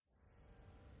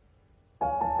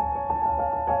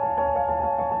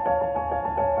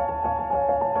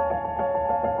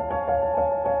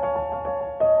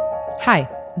Hi,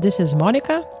 this is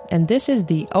Monica, and this is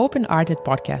the Open Arted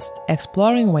podcast,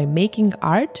 exploring why making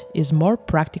art is more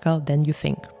practical than you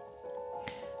think.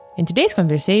 In today's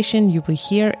conversation, you will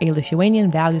hear a Lithuanian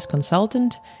values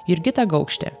consultant, Jurgita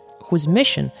Gaukštė, whose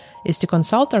mission is to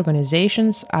consult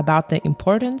organizations about the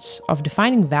importance of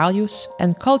defining values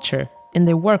and culture in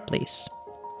their workplace.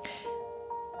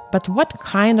 But what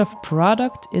kind of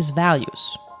product is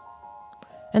values?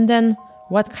 And then,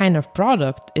 what kind of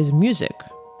product is music?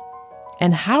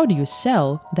 And how do you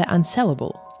sell the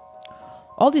unsellable?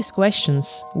 All these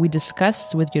questions we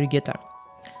discussed with Jurgita.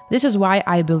 This is why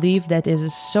I believe that it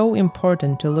is so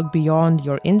important to look beyond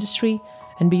your industry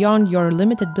and beyond your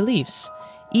limited beliefs,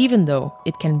 even though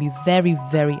it can be very,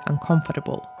 very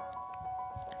uncomfortable.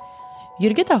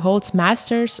 Jurgita holds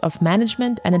Masters of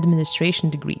Management and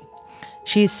Administration degree.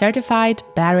 She is certified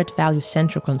Barrett Value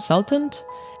Center consultant,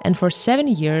 and for 7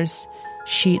 years,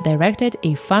 she directed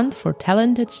a fund for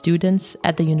talented students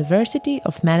at the University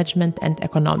of Management and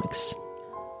Economics.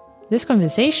 This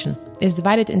conversation is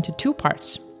divided into 2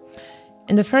 parts.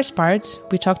 In the first part,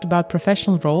 we talked about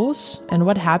professional roles and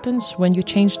what happens when you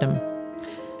change them.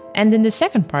 And in the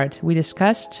second part, we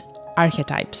discussed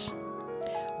archetypes.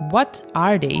 What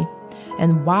are they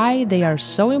and why they are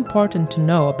so important to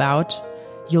know about,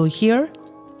 you'll hear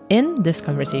in this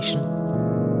conversation.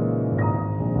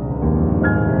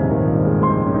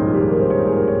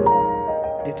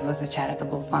 It was a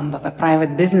charitable fund of a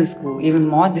private business school, even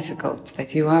more difficult,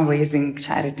 that you are raising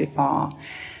charity for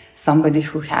somebody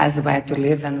who has where to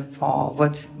live and for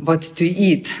what to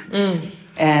eat.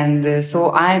 And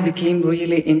so I became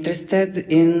really interested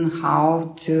in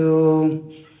how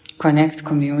to connect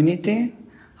community,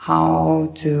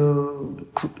 how to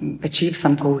achieve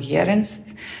some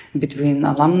coherence between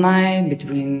alumni,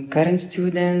 between current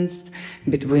students,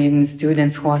 between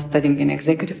students who are studying in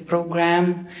executive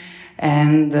program.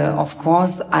 And of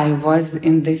course, I was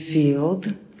in the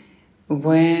field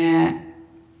where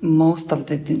most of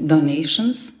the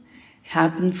donations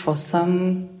happen for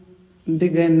some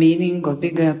bigger meaning or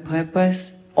bigger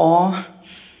purpose, or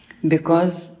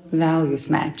because values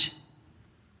match.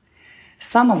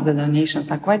 Some of the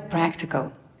donations are quite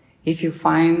practical. If you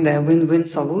find a win-win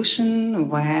solution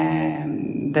where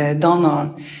the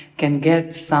donor can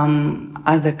get some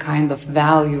other kind of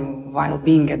value while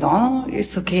being a donor,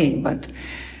 it's okay. But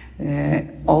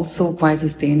also quite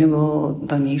sustainable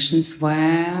donations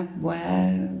where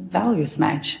values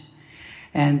match.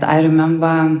 And I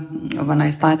remember when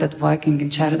I started working in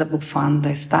charitable fund,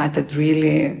 I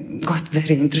got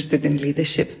very interested in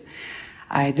leadership.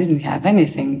 I didn't have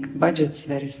anything. Budget's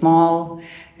very small.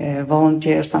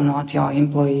 Volunteers are not your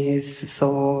employees.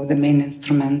 So the main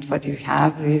instrument what you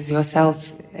have is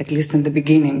yourself, at least in the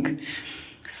beginning.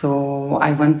 So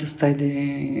I went to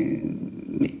study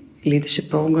leadership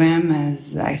program.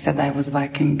 As I said, I was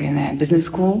working in a business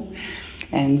school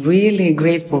and really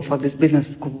grateful for this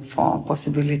business school for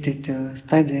possibility to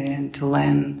study and to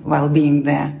learn while being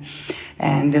there.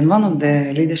 And in one of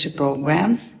the leadership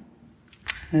programs,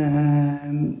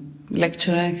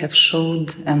 lecturer have showed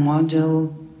a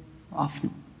module of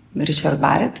Richard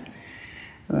Barrett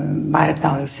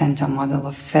Value Center model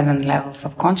of 7 levels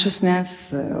of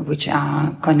consciousness, which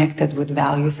are connected with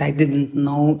values I didn't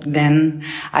know then.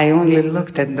 I only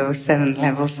looked at those 7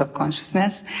 levels of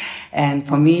consciousness. And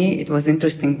for me, it was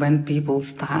interesting when people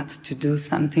start to do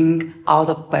something out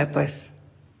of purpose,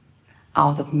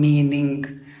 out of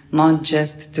meaning, not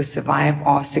just to survive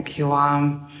or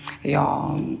secure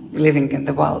your living in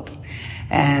the world.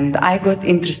 And I got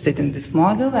interested in this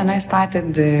model and I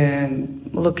started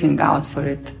looking out for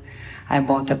it. I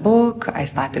bought a book, I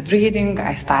started reading,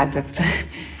 I started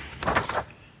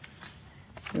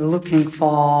looking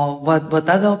for what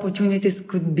other opportunities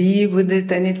could be with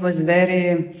it, and it was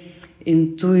very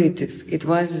intuitive. It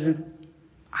was,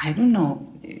 I don't know,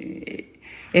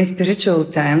 in spiritual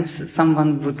terms,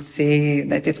 someone would say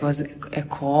that it was a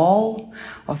call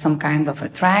or some kind of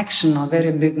attraction or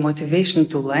very big motivation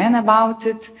to learn about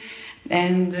it.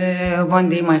 And one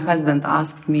day my husband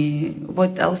asked me,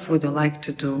 what else would you like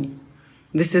to do?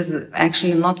 This is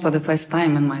actually not for the first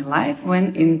time in my life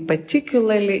when in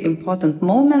particularly important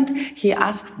moment he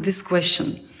asked this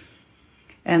question.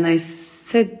 And I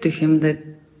said to him that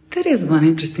there is one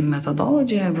interesting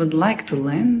methodology, I would like to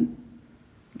learn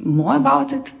more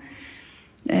about it.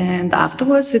 And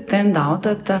afterwards it turned out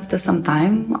that after some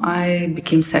time I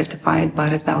became certified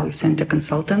Barrett Value Center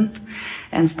consultant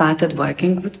and started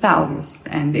working with values.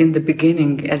 And in the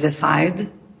beginning as a side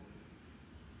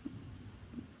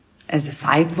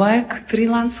work,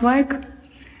 freelance work.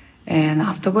 And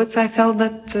afterwards I felt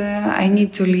that I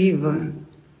need to leave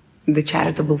the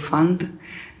charitable fund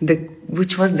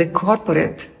which was the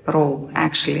corporate role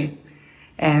actually,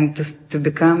 and to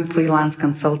become freelance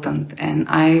consultant. And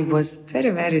I was very,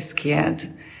 very scared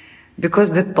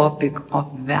because the topic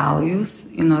of values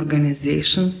in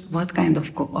organizations, what kind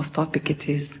of topic it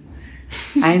is.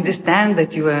 I understand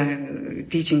that you are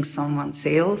teaching someone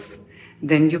sales,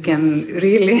 then you can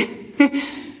really...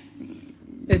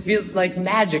 It feels like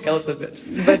magic a little bit.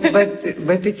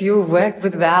 But if you work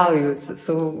with values,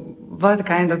 so what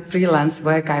kind of freelance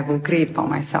work I will create for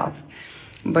myself?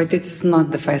 But it's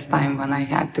not the first time when I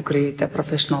had to create a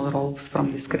professional role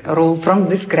from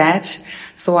the scratch.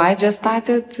 So I just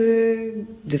started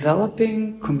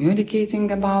developing,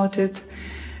 communicating about it.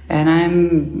 And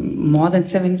I'm more than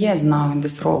 7 years now in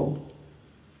this role.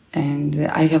 And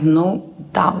I have no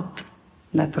doubt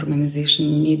that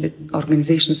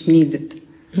organizations need it.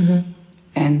 Mm-hmm.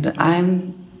 And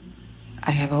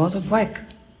I have a lot of work,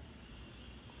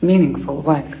 meaningful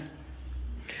work.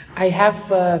 I have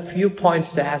a few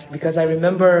points to ask, because I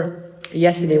remember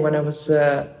yesterday when I was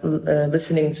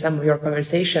listening to some of your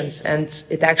conversations, and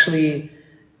it actually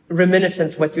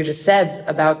reminiscence what you just said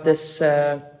about this,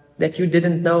 that you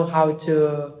didn't know how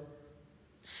to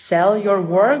sell your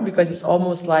work because it's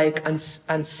almost like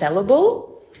unsellable.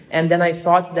 And then I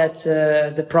thought that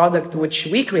the product which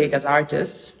we create as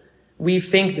artists, we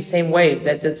think the same way,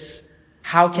 that it's,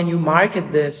 how can you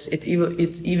market this? It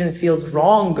even feels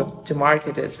wrong to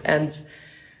market it. And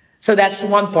so that's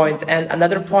one point. And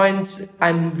another point,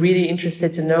 I'm really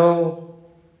interested to know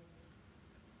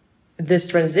this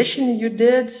transition you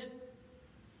did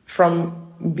from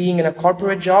being in a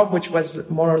corporate job, which was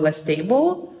more or less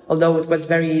stable, although it was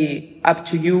very up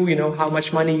to you, how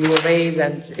much money you will raise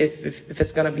and if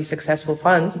it's going to be successful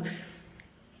fund.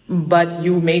 But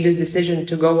you made this decision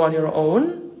to go on your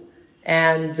own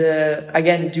and,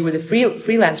 again, do the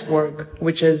freelance work,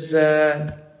 which is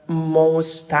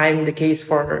most time the case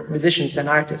for musicians and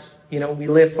artists. We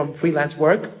live from freelance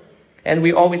work, and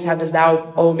we always have this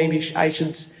doubt, maybe I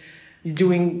should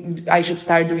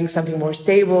start doing something more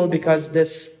stable, because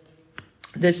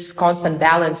this constant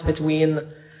balance between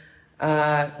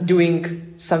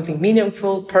doing something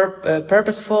meaningful,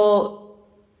 purposeful,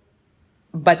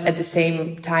 but at the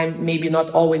same time maybe not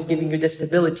always giving you the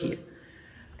stability.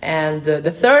 And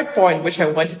the third point, which I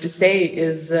wanted to say,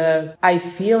 is I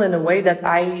feel in a way that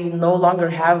I no longer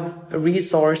have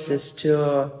resources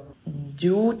to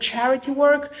do charity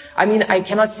work. I mean, I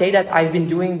cannot say that I've been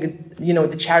doing,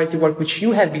 the charity work which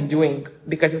you have been doing,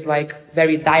 because it's like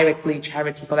very directly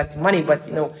charity collecting money. But,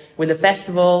 with the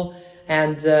festival,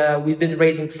 and we've been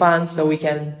raising funds so we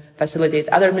can facilitate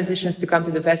other musicians to come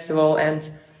to the festival. And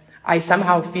I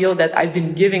somehow feel that I've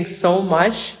been giving so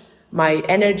much, my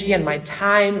energy and my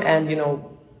time, and,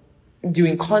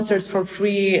 doing concerts for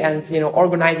free and,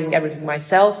 organizing everything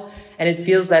myself. And it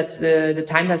feels that the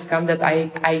time has come that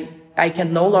I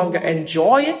can no longer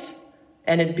enjoy it,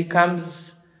 and it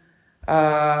becomes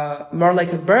more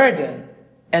like a burden.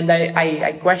 And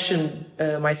I question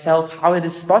myself how it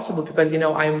is possible, because,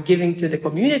 I'm giving to the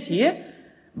community,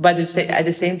 but at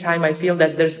the same time, I feel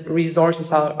that there's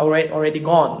resources are already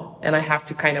gone, and I have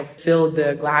to kind of fill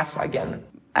the glass again.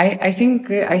 I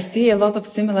think I see a lot of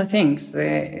similar things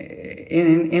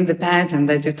in the pattern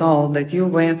that you told, that you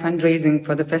were fundraising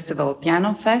for the festival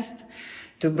Piano Fest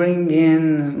to bring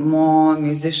in more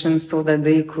musicians so that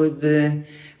they could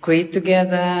create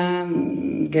together,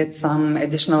 get some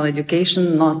additional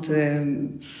education, not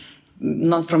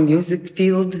from music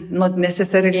field, not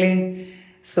necessarily.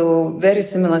 So very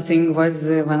similar thing was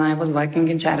when I was working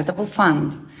in charitable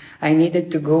fund. I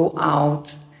needed to go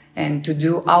out and to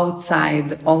do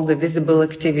outside all the visible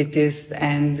activities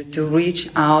and to reach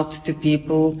out to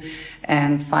people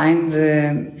and find,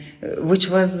 which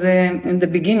was in the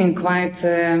beginning quite,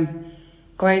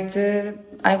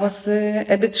 I was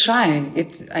a bit shy.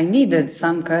 I needed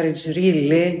some courage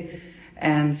really,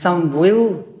 and some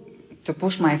will to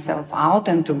push myself out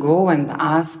and to go and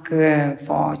ask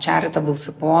for charitable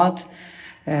support,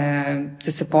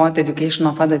 to support education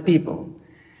of other people.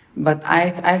 But I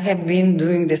have been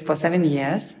doing this for 7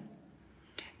 years,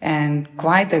 and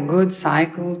quite a good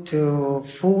cycle to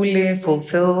fully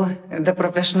fulfill the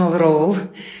professional role,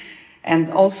 and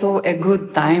also a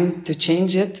good time to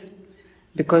change it,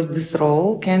 because this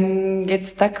role can get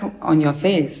stuck on your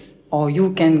face, or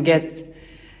you can get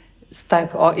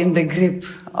stuck or in the grip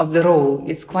of the role.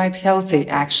 It's quite healthy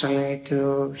actually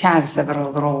to have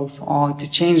several roles or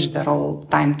to change the role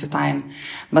time to time.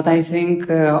 But I think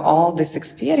all this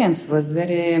experience was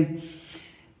very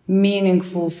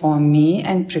meaningful for me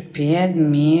and prepared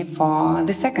me for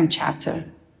the second chapter,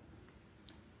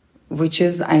 which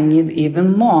is I need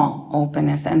even more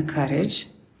openness and courage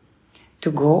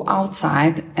to go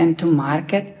outside and to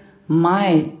market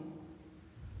my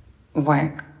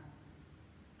work.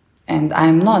 And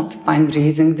I'm not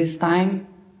fundraising this time,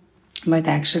 but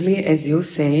actually, as you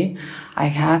say, I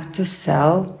have to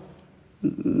sell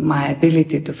my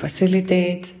ability to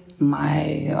facilitate,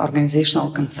 my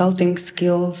organizational consulting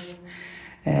skills,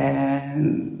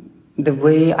 the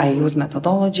way I use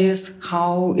methodologies,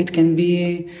 how it can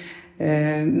be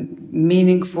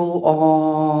meaningful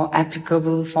or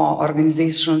applicable for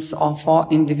organizations or for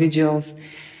individuals.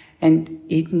 And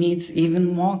it needs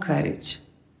even more courage.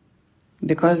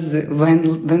 Because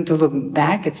when to look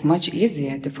back, it's much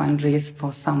easier to fundraise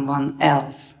for someone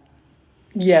else.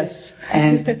 Yes.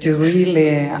 And to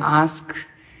really ask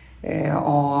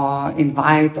or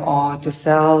invite or to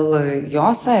sell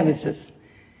your services,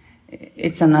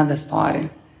 it's another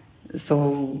story.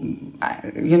 So,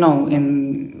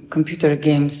 in computer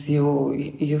games,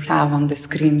 you have on the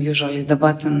screen usually the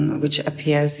button which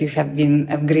appears you have been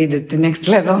upgraded to next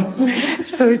level.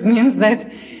 So it means that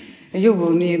you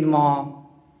will need more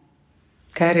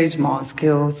courage, more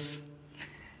skills,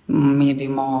 maybe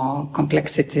more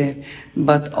complexity,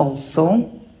 but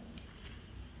also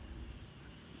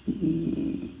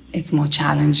it's more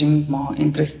challenging, more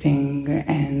interesting,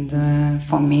 and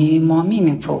for me, more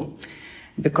meaningful.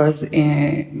 Because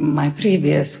my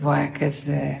previous work as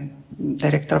the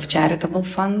director of charitable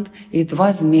fund, it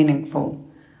was meaningful.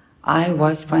 I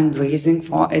was fundraising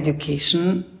for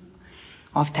education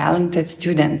of talented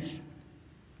students.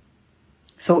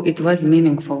 So it was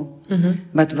meaningful. Mm-hmm.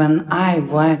 But when I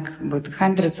work with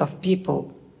hundreds of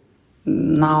people,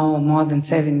 now more than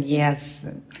 7 years,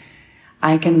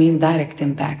 I can make direct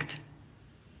impact.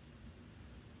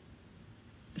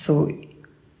 So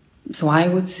I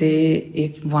would say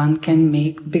if one can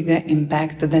make bigger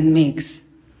impact than makes,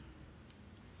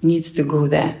 needs to go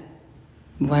there.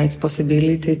 Why it's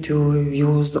possibility to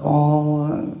use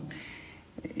all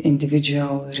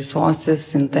individual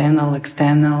resources, internal,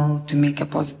 external, to make a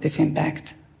positive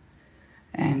impact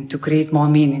and to create more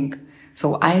meaning.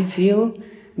 So I feel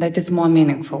that it's more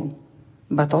meaningful,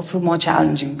 but also more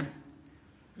challenging.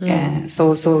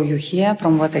 So you hear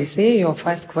from what I say, your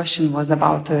first question was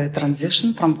about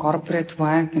transition from corporate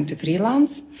work into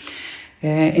freelance.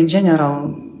 In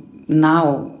general,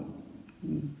 now,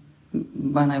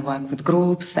 when I work with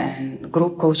groups and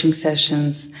group coaching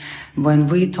sessions, when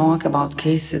we talk about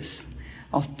cases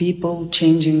of people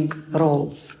changing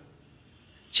roles,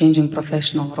 changing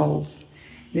professional roles,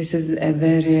 this is a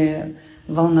very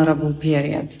vulnerable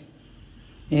period.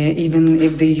 Even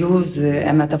if they use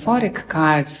a metaphoric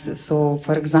cards. So,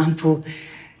 for example,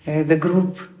 the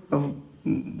group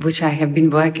which I have been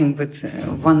working with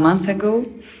 1 month ago,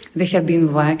 they have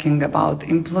been working about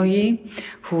employee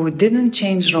who didn't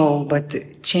change role,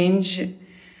 but change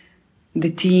the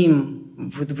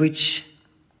team with which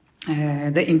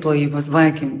the employee was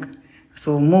working.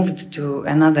 So moved to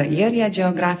another area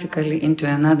geographically, into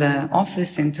another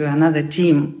office, into another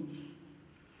team.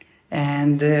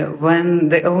 And when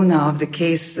the owner of the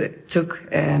case took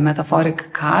a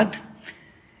metaphoric card,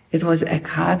 it was a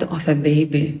card of a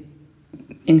baby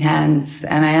in hands.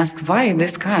 And I asked, why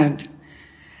this card?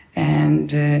 And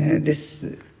this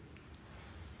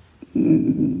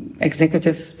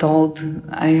executive told,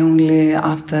 I only,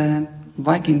 after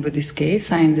working with this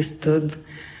case, I understood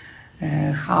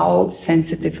how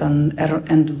sensitive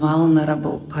and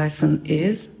vulnerable person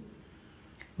is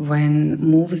when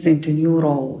moves into new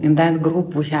role. In that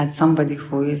group, we had somebody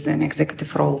who is in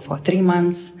executive role for 3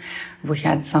 months. We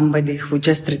had somebody who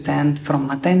just returned from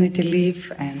maternity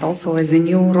leave and also as a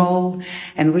new role.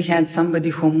 And we had somebody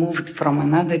who moved from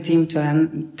another team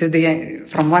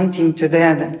from one team to the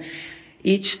other.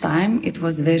 Each time it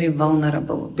was very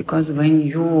vulnerable, because when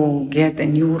you get a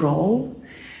new role,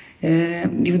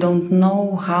 you don't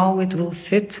know how it will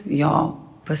fit your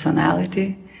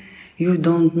personality. You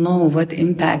don't know what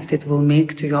impact it will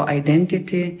make to your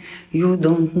identity. You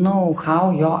don't know how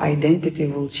your identity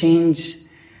will change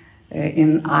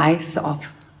in eyes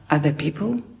of other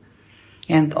people.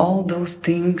 And all those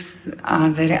things are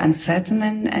very uncertain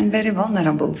and very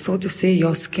vulnerable. So to say,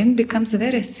 your skin becomes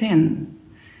very thin.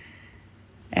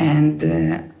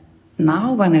 And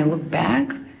now when I look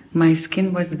back, my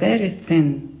skin was very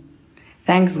thin.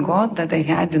 Thanks God that I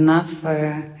had enough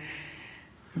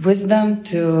wisdom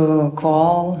to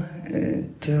call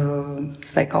to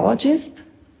psychologist.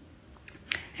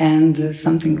 And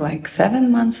something like 7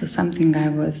 months or something, I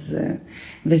was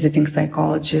visiting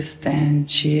psychologist, and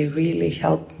she really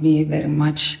helped me very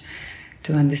much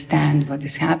to understand what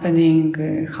is happening,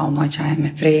 how much I am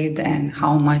afraid, and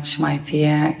how much my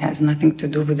fear has nothing to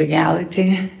do with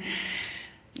reality.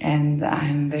 And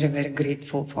I'm very, very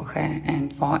grateful for her.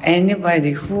 And for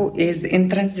anybody who is in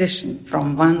transition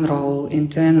from one role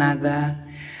into another,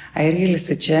 I really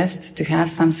suggest to have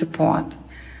some support,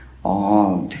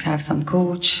 or to have some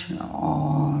coach,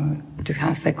 or to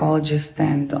have psychologist.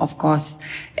 And of course,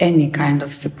 any kind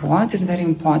of support is very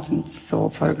important. So,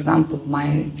 for example,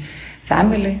 my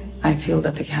family, I feel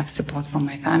that I have support from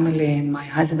my family and my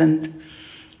husband.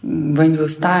 When you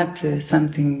start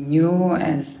something new,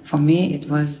 as for me, it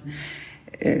was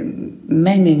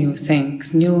many new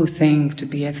things, new thing to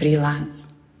be a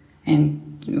freelance. And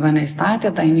when I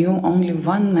started, I knew only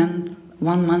 1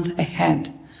 month ahead.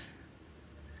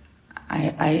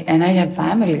 I have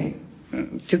family,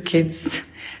 2 kids,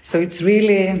 so it's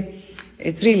really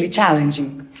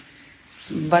challenging.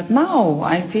 But now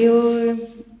I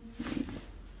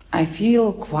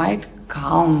feel quite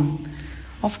calm.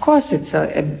 Of course, it's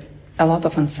a lot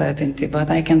of uncertainty, but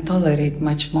I can tolerate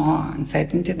much more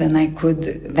uncertainty than I could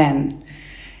then.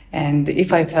 And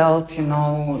if I felt,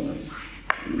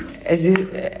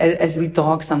 as we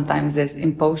talk sometimes, as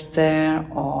imposter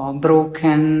or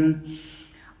broken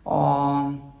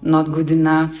or not good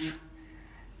enough,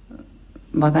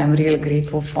 but I'm really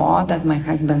grateful for that my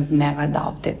husband never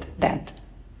doubted that.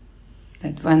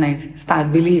 That when I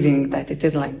start believing that it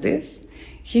is like this,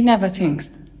 he never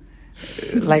thinks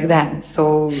like that.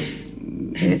 So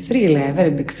it's really a very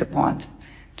big support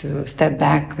to step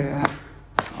back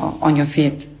on your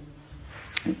feet.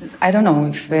 I don't know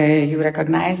if you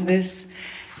recognize this,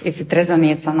 if it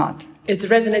resonates or not. It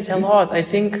resonates a lot. I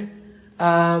think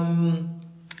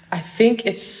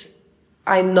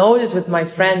I notice with my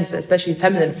friends, especially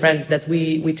feminine friends, that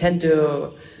we tend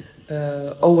to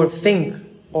overthink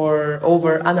or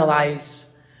overanalyze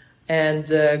and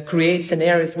create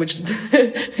scenarios which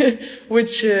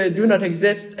do not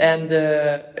exist. And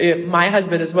my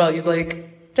husband as well, he's like,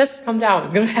 just calm down,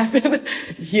 it's going to happen.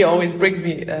 He always brings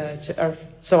me to earth.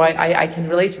 So I can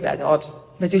relate to that a lot.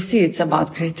 But you see, it's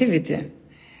about creativity.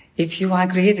 If you are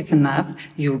creative enough,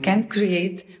 you can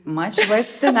create much worse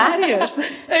scenarios.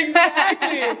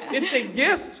 Exactly. It's a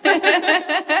gift.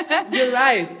 You're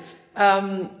right.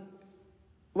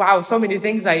 Wow, so many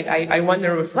things I want to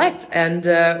reflect. And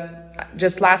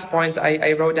just last point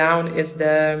I wrote down is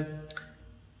the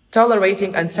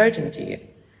tolerating uncertainty.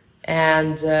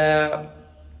 And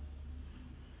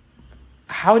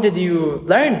how did you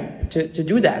learn to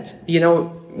do that?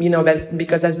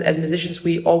 Because as musicians,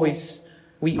 we always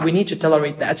we need to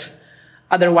tolerate that.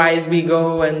 Otherwise, we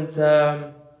go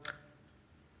and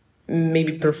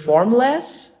maybe perform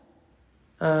less.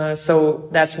 So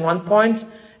that's one point.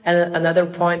 And another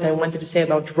point I wanted to say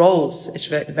about roles, it's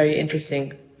very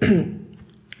interesting,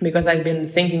 because I've been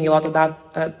thinking a lot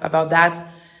about that,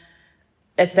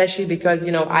 especially because,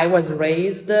 I was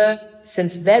raised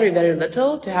since very, very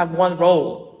little to have one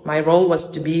role. My role was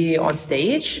to be on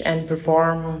stage and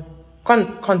perform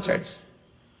concerts,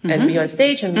 and be on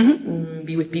stage and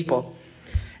be with people.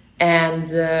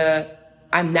 And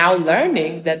I'm now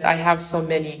learning that I have so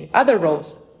many other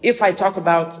roles. If I talk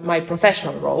about my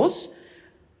professional roles,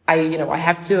 I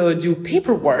have to do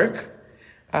paperwork.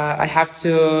 I have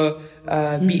to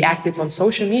be active on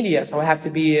social media. So I have to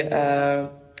be a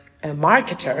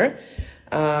marketer.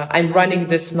 I'm running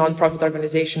this non-profit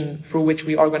organization through which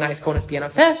we organize Kaunas Pieno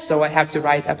Fest. So I have to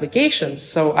write applications.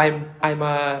 So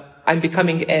I'm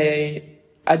becoming a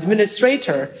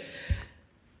administrator.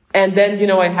 And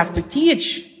then, I have to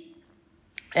teach.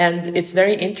 And it's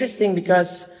very interesting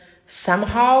because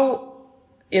somehow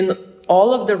in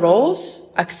all of the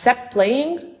roles, except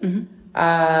playing,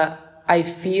 I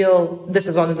feel, this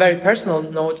is on a very personal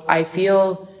note, I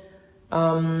feel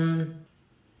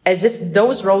as if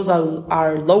those roles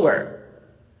are lower.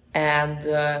 And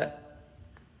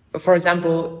for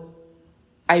example,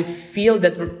 I feel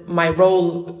that my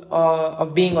role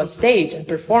of being on stage and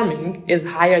performing is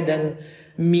higher than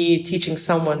me teaching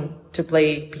someone to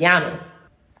play piano.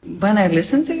 When I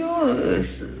listen to you, a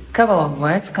couple of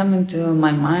words come into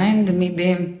my mind,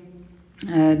 maybe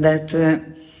that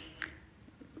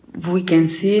we can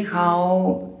see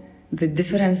how the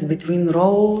difference between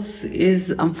roles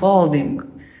is unfolding.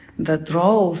 That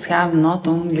roles have not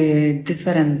only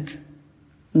different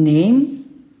name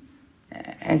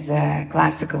as a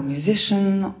classical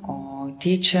musician or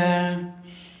teacher,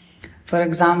 for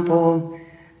example,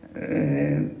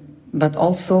 but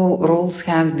also roles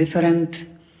have different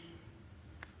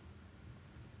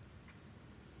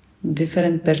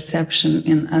perception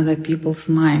in other people's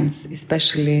minds,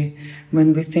 especially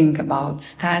when we think about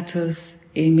status,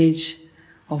 image,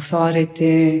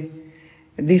 authority,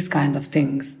 these kind of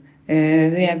things.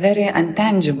 They are very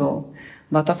intangible,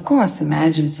 But of course,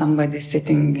 imagine somebody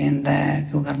sitting in the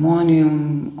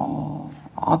Philharmonium or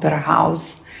opera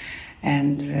house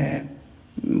and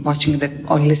watching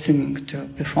or listening to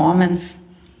performance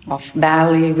of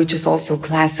ballet, which is also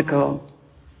classical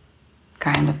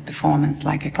kind of performance,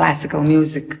 like a classical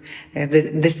music,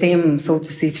 the same, so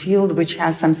to say, field, which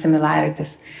has some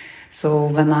similarities. So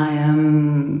when I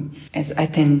am as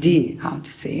attendee, how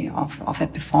to say, of a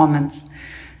performance,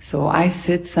 so I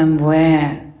sit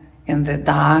somewhere in the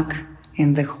dark,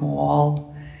 in the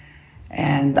hall,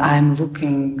 and I'm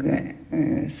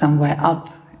looking somewhere up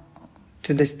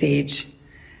to the stage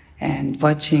and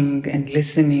watching and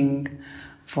listening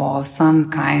for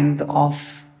some kind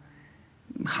of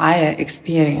higher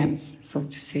experience, so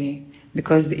to say,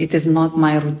 because it is not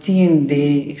my routine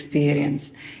day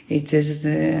experience. It is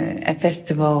a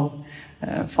festival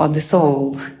for the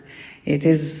soul. It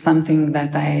is something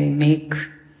that I make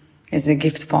as a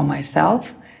gift for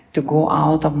myself to go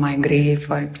out of my grave,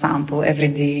 for example,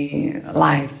 everyday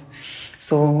life.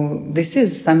 So this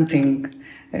is something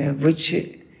which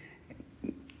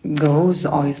goes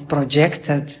or is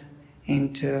projected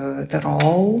into the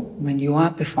role when you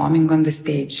are performing on the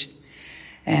stage.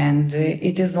 And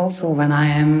it is also when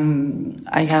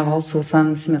I have also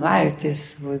some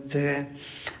similarities with the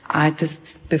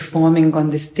artists performing on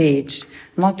the stage.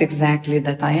 Not exactly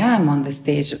that I am on the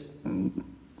stage,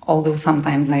 although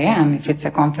sometimes I am, if it's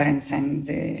a conference and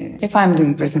if I'm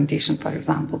doing presentation, for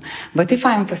example. But if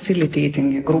I'm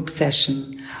facilitating a group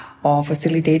session or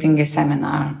facilitating a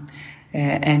seminar,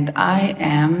 and I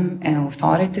am an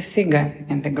authority figure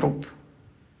in the group.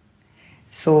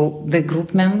 So the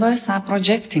group members are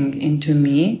projecting into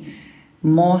me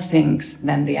more things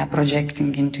than they are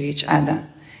projecting into each other.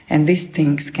 And these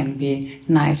things can be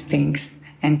nice things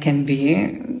and can be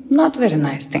not very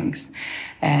nice things.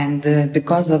 And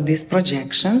because of these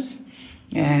projections,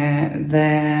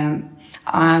 the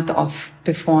art of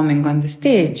performing on the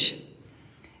stage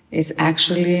is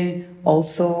actually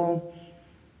also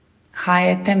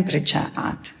higher temperature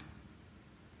art.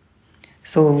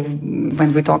 So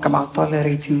when we talk about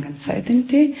tolerating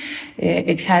uncertainty,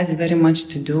 it has very much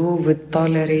to do with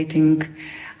tolerating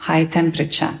high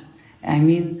temperature. I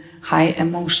mean high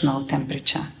emotional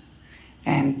temperature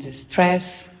and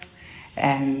stress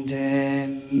and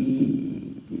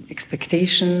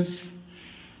expectations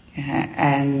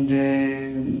and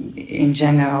in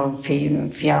general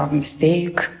fear of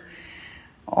mistake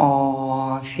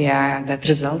or fear that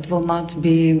result will not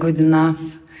be good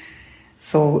enough.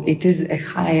 So it is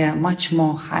a much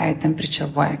more higher temperature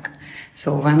work.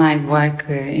 So when I work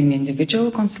in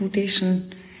individual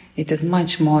consultation, it is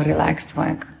much more relaxed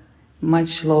work,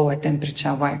 much lower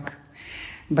temperature work.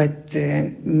 But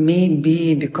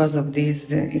maybe because of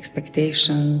these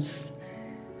expectations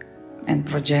and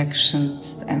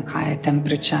projections and higher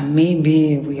temperature,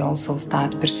 maybe we also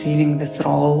start perceiving this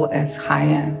role as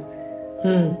higher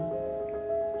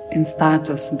in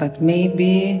status, but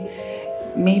maybe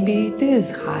it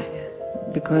is higher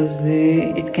because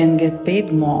it can get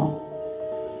paid more,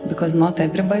 because not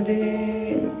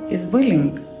everybody is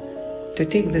willing to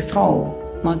take this role.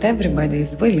 Not everybody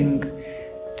is willing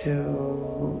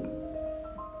to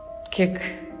kick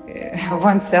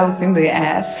oneself in the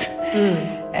ass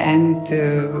and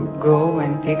to go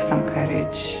and take some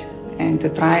courage and to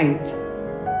try it,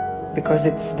 because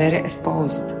it's very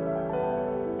exposed.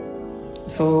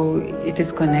 So it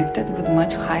is connected with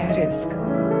much higher risk.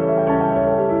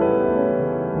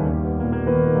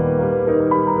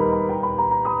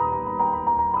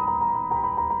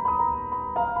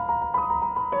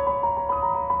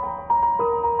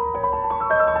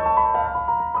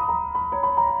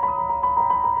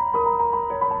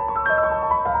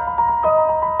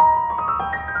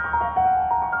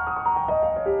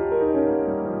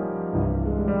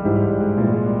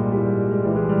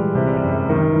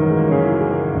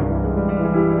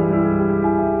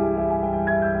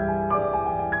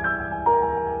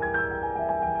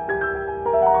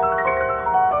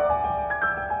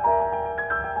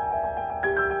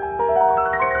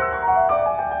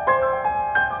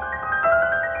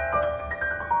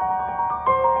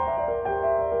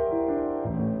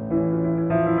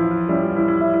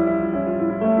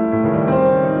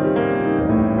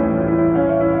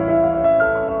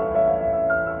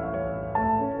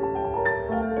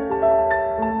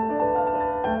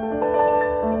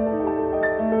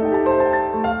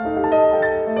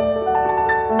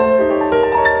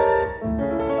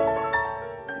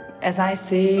 As I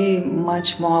say,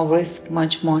 much more risk,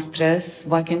 much more stress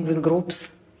working with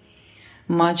groups,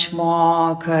 much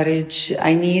more courage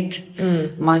I need,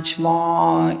 much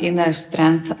more inner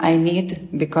strength I need,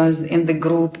 because in the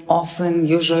group often,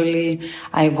 usually,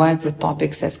 I work with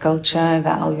topics as culture,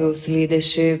 values,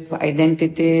 leadership,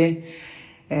 identity,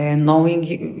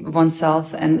 knowing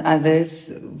oneself and others,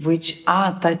 which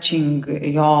are touching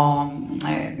your,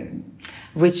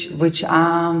 which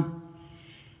are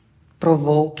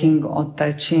provoking or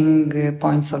touching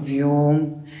points of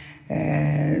view,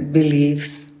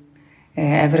 beliefs.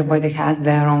 Everybody has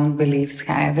their own beliefs,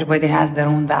 everybody has their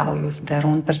own values, their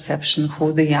own perception,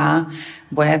 who they are,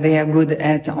 where they are good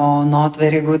at or not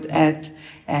very good at.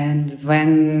 And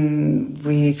when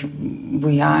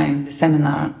we are in the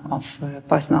seminar of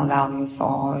personal values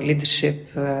or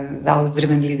leadership,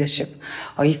 values-driven leadership,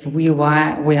 or if we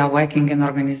are working in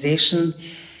organization,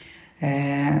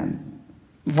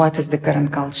 what is the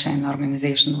current culture in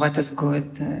organization? What is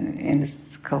good in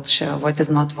this culture? What is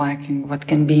not working? What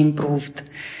can be improved?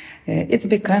 It's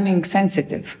becoming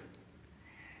sensitive.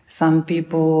 Some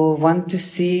people want to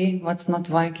see what's not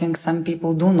working. Some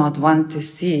people do not want to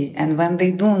see. And when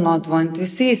they do not want to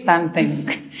see something,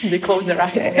 they close their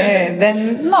eyes.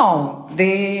 Then no,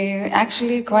 they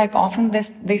actually quite often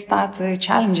they start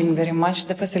challenging very much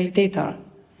the facilitator.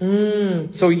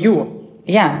 So you?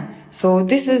 Yeah. So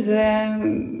this is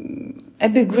a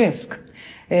big risk.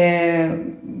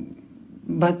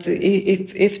 But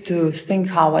if to think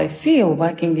how I feel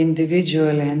working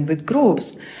individually and with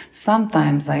groups,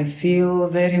 sometimes I feel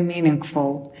very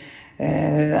meaningful.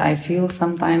 I feel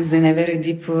sometimes in a very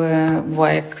deep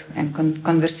work and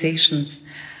conversations.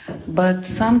 But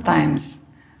sometimes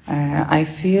I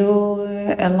feel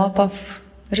a lot of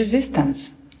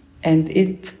resistance. And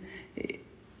it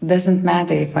doesn't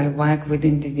matter if I work with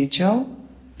individual,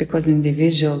 because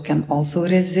individual can also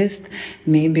resist.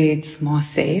 Maybe it's more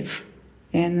safe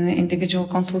in individual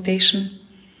consultation.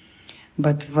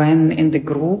 But when in the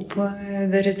group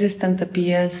the resistance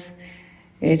appears,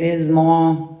 it is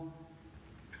more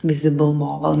visible,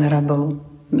 more vulnerable,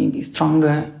 maybe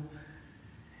stronger.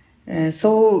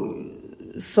 So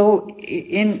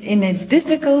in a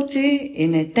difficulty,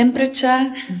 in a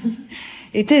temperature,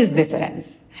 it is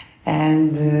difference.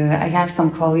 And I have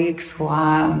some colleagues who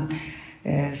are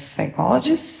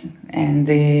psychologists, and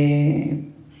they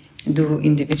do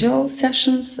individual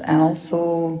sessions and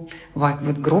also work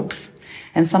with groups.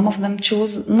 And some of them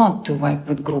choose not to work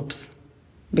with groups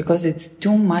because it's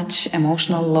too much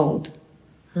emotional load.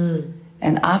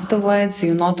 And afterwards,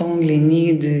 you not only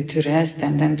need to rest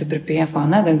and then to prepare for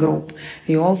another group,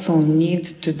 you also need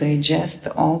to digest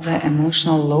all the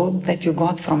emotional load that you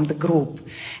got from the group.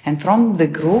 And from the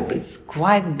group, it's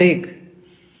quite big.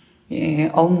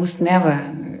 Almost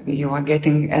never you are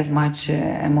getting as much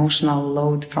emotional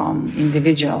load from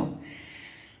individual.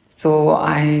 So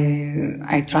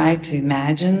I try to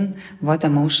imagine what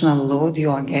emotional load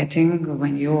you are getting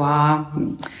when you are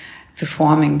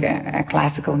performing a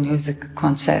classical music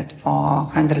concert for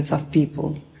hundreds of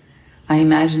people. I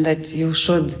imagine that you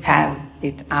should have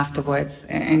it afterwards,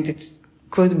 and it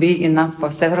could be enough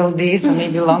for several days or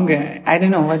maybe longer. I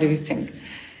don't know, what do you think?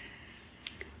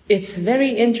 It's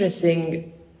very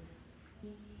interesting.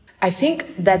 I think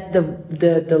that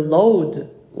the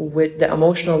load, with the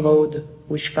emotional load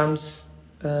which comes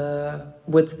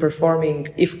with performing,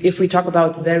 if we talk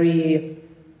about very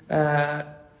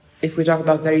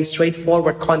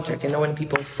straightforward concert, when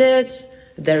people sit,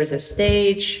 there is a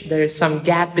stage, there is some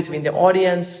gap between the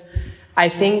audience. I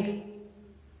think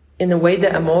in a way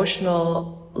the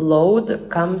emotional load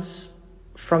comes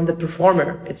from the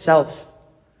performer itself,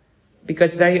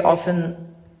 because very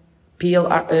often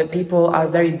people are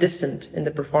very distant in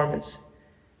the performance,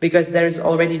 because there is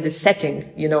already the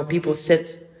setting. People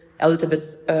sit a little bit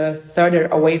further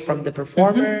away from the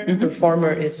performer.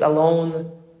 Performer is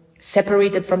alone,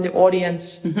 separated from the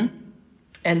audience,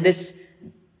 and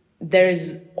there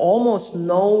is almost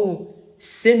no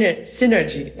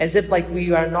synergy, as if like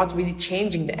we are not really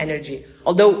changing the energy,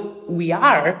 although we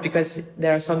are, because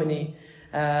there are so many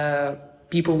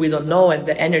people we don't know and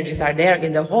the energies are there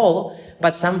in the hall.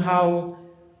 But somehow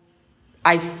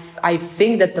I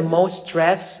think that the most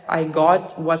stress I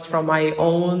got was from my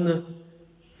own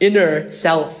inner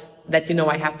self, that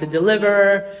I have to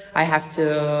deliver, I have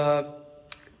to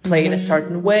play in a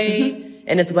certain way,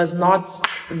 and it was not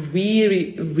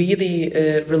really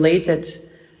related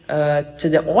to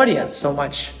the audience so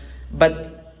much.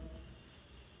 But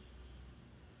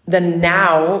then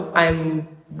now I'm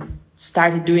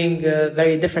started doing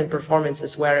very different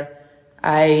performances where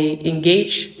I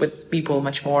engage with people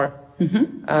much more.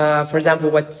 For example,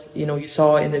 what you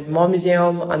saw in the Mo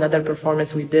Museum, another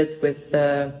performance we did with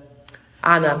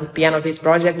Anna with Piano Face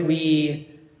Project, we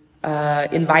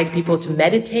invite people to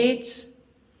meditate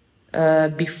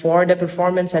before the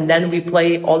performance, and then we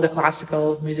play all the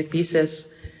classical music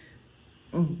pieces.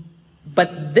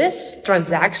 But this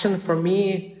transaction for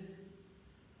me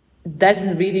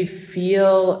doesn't really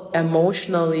feel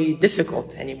emotionally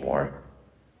difficult anymore,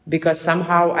 because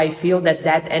somehow I feel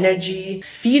that energy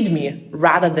feed me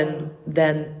rather than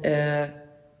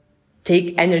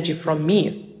take energy from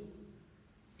me.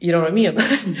 You know what I mean?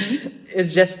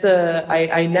 It's just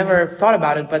I never thought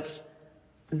about it, but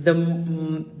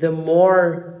the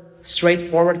more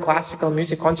straightforward classical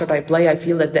music concert I play, I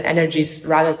feel that the energy is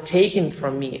rather taken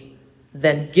from me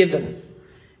than given.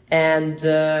 And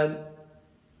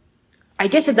I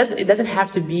guess it doesn't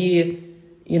have to be,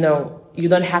 you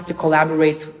don't have to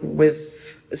collaborate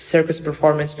with a circus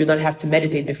performance. You don't have to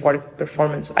meditate before the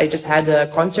performance. I just had a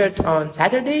concert on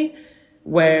Saturday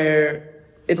where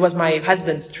it was my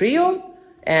husband's trio,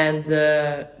 and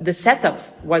the setup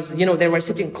was, they were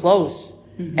sitting close,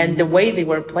 and the way they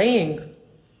were playing,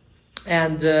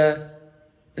 and the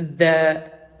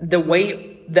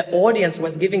way the audience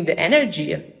was giving the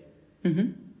energy,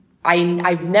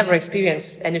 I've never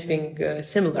experienced anything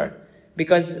similar,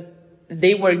 because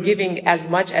they were giving as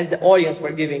much as the audience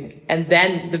were giving, and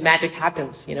then the magic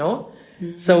happens,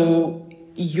 So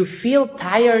you feel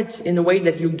tired in a way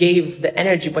that you gave the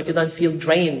energy, but you don't feel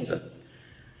drained.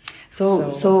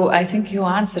 So I think you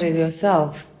answered it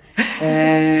yourself.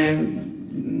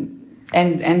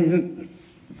 And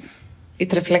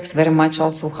it reflects very much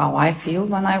also how I feel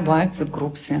when I work with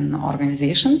groups and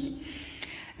organizations.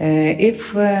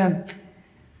 If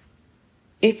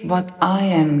what I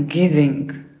am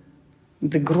giving,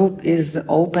 the group is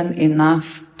open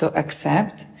enough to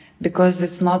accept, because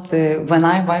it's not, when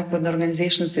I work with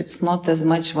organizations, it's not as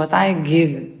much what I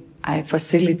give. I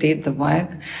facilitate the work,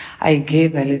 I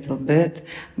give a little bit,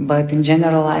 but in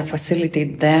general I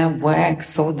facilitate their work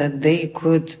so that they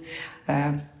could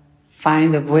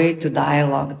find a way to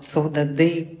dialogue, so that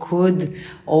they could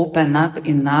open up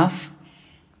enough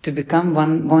to become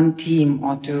one team,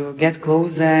 or to get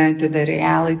closer to the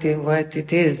reality of what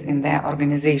it is in their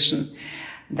organization,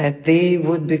 that they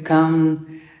would become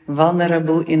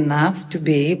vulnerable enough to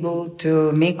be able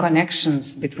to make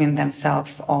connections between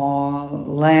themselves or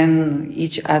learn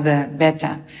each other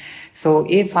better. So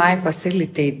if I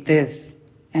facilitate this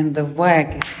and the work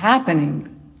is happening,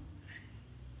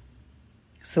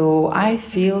 so I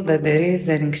feel that there is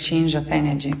an exchange of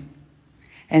energy.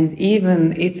 And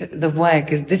even if the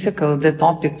work is difficult, the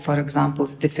topic, for example,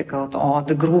 is difficult, or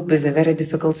the group is a very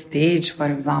difficult stage, for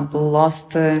example,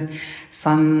 lost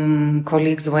some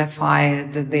colleagues were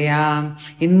fired, they are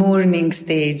in mourning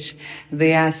stage,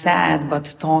 they are sad,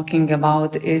 but talking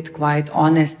about it quite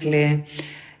honestly,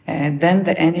 then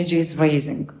the energy is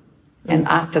raising. And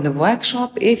after the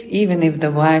workshop, even if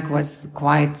the work was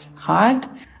quite hard,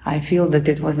 I feel that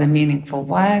it was a meaningful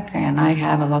work and I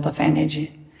have a lot of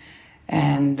energy.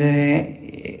 And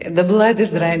the blood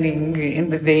is running in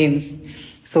the veins.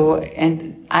 So,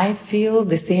 and I feel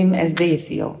the same as they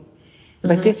feel.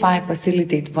 But if I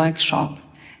facilitate workshop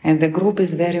and the group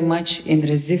is very much in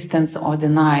resistance or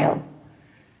denial,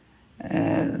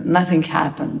 nothing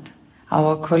happened.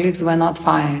 Our colleagues were not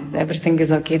fired. Everything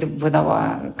is okay with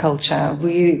our culture.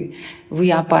 We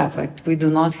are perfect. We do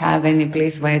not have any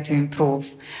place where to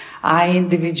improve. I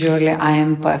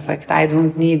am perfect. I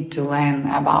don't need to learn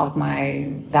about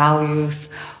my values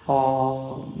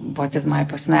or what is my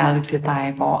personality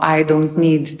type, or I don't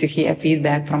need to hear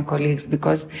feedback from colleagues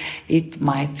because it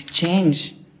might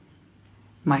change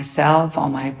myself or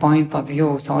my point of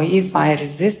view. So if I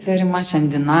resist very much and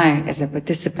deny as a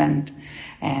participant,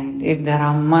 and if there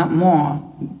are more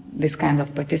this kind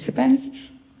of participants,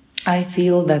 I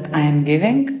feel that I am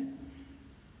giving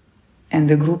and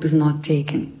the group is not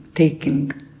taking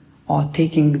or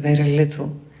taking very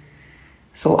little.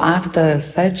 So after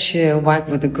such work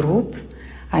with the group,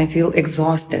 I feel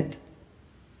exhausted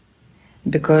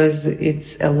because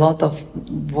it's a lot of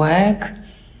work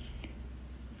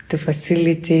to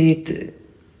facilitate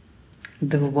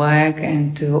the work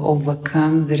and to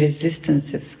overcome the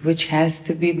resistances, which has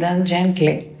to be done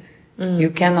gently. You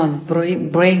cannot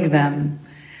break them.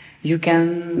 You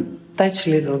can touch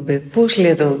a little bit, push a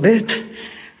little bit,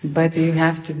 but you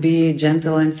have to be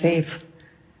gentle and safe.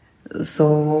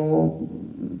 So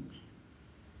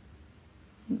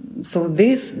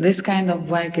this kind of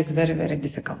work is very, very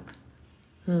difficult.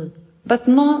 But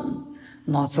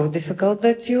not so difficult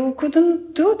that you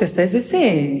couldn't do this, as you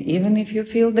say. Even if you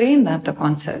feel drained after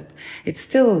concert, it's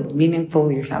still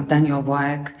meaningful. You have done your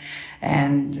work,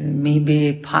 and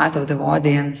maybe part of the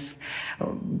audience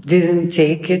didn't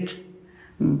take it,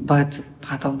 but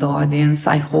part of the audience,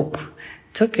 I hope,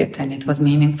 took it and it was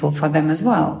meaningful for them as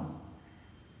well.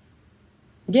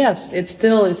 Yes, it's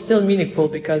still meaningful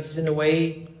because in a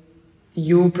way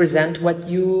you present what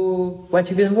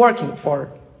you've been working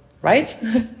for, right?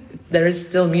 There is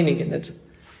still meaning in it.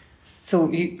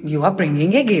 So you are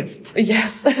bringing a gift.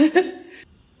 Yes.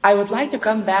 I would like to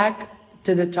come back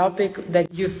to the topic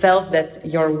that you felt that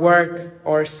your work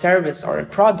or service or a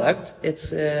product,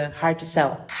 it's hard to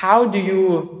sell. How do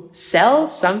you sell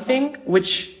something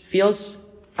which feels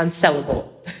unsellable?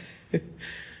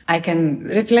 I can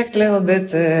reflect a little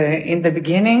bit in the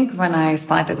beginning when I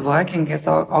started working as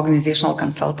an organizational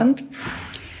consultant.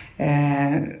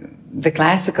 The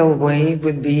classical way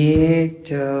would be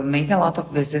to make a lot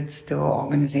of visits to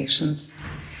organizations,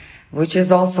 which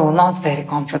is also not very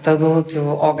comfortable to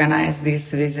organize these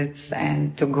visits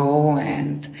and to go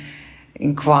and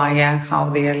inquire how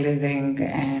they are living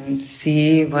and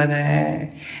see whether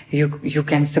you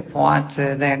can support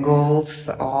their goals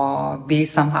or be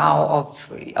somehow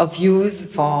of use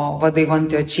for what they want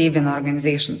to achieve in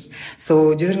organizations.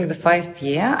 So during the first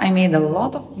year, I made a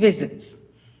lot of visits,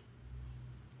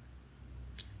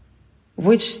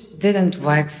 which didn't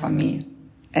work for me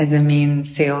as a main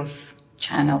sales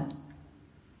channel.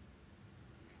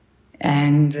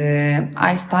 And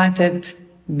I started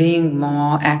being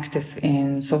more active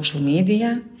in social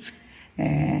media,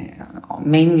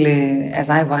 mainly as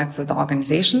I work with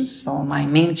organizations. So my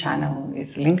main channel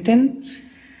is LinkedIn.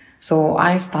 So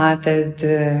I started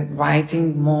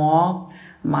writing more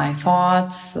my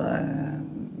thoughts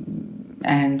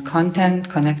and content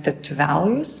connected to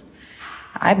values.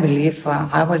 I believe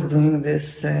I was doing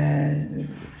this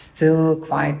still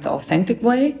quite authentic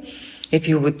way. If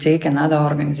you would take another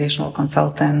organizational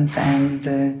consultant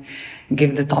and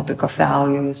give the topic of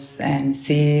values and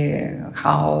see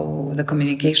how the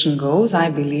communication goes, I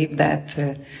believe that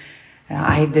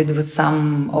I did with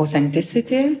some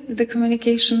authenticity the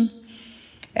communication,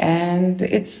 and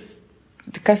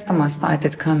the customer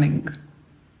started coming.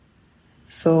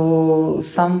 So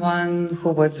someone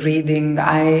who was reading,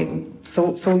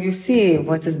 so you see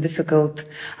what is difficult.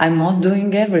 I'm not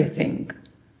doing everything.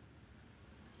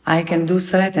 I can do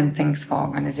certain things for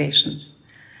organizations.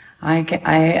 I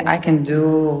can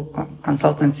do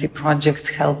consultancy projects,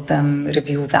 help them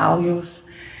review values,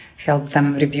 help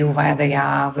them review where they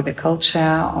are with the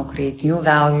culture or create new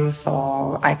values,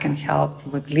 or I can help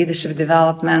with leadership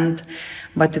development,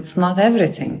 but it's not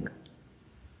everything.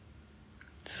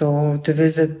 So to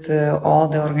visit all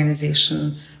the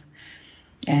organizations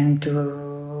and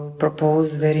to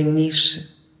propose very niche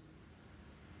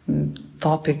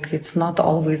topic, it's not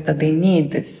always that they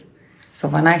need this. So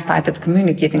when I started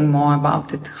communicating more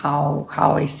about it, how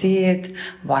I see it,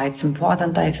 why it's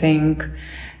important, I think,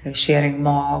 sharing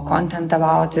more content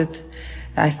about it,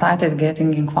 I started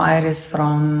getting inquiries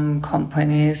from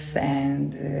companies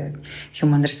and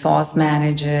human resource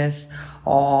managers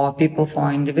or people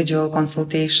for individual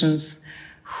consultations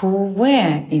who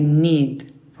were in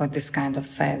need for this kind of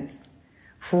service,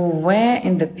 who were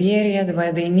in the period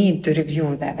where they need to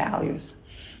review their values.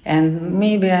 And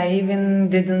maybe I even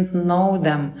didn't know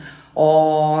them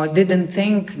or didn't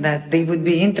think that they would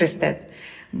be interested.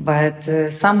 But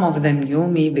some of them knew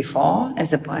me before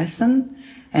as a person,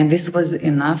 and this was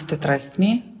enough to trust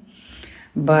me.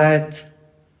 But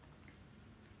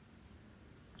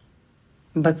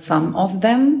some of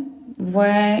them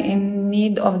were in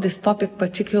need of this topic,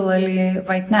 particularly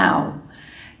right now.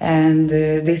 And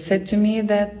they said to me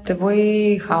that the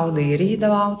way how they read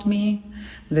about me,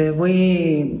 the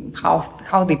way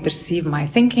how they perceive my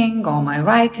thinking or my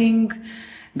writing,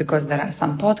 because there are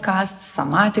some podcasts,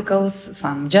 some articles,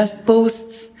 some just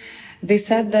posts, they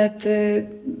said that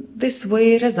this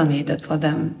way resonated for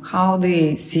them, how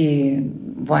they see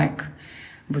work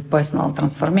with personal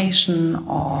transformation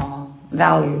or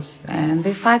values. And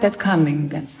they started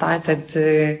coming and started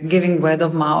giving word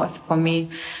of mouth for me.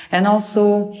 And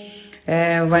also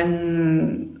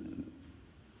when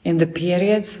in the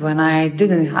periods when I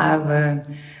didn't have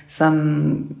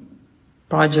some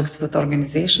projects with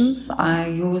organizations, I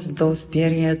used those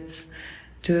periods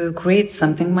to create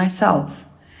something myself.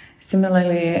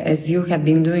 Similarly, as you have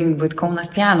been doing with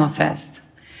Kaunas Piano Fest.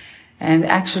 And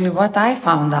actually what I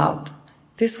found out,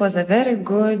 this was a very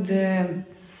good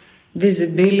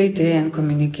visibility and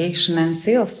communication and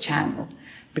sales channel,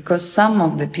 because some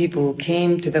of the people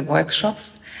came to the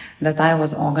workshops that I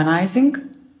was organizing,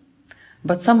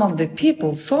 but some of the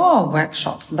people saw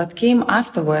workshops but came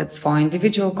afterwards for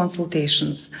individual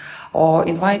consultations or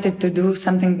invited to do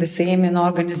something the same in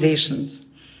organizations.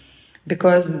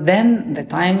 Because then the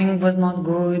timing was not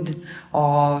good,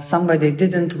 or somebody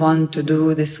didn't want to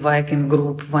do this work in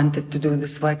group, wanted to do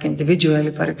this work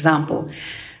individually, for example.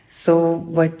 So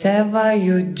whatever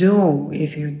you do,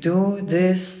 if you do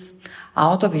this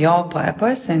out of your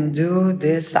purpose and do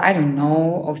this, I don't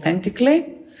know,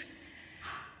 authentically,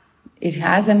 it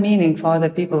has a meaning for other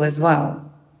people as well.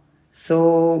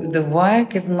 So the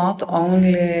work is not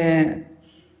only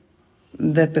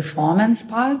the performance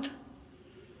part,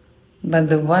 but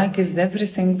the work is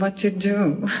everything what you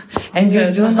do. And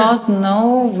you do not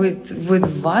know with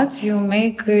what you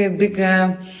make a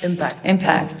bigger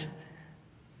impact.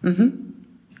 Mm-hmm.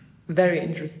 Very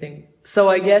interesting. So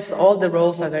I guess all the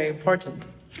roles are very important.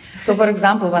 So for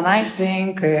example, when I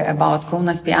think about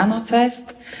Kaunas Piano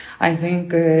Fest, I think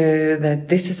that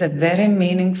this is a very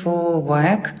meaningful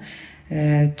work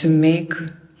to make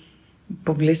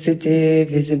publicity,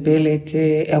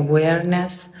 visibility,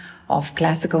 awareness of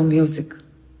classical music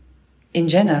in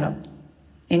general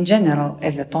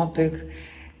as a topic,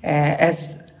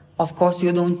 as of course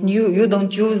you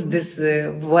don't use this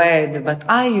word, but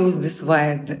I use this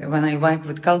word when I work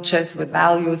with cultures, with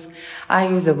values. I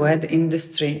use the word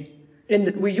industry.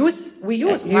 And we use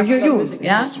classical music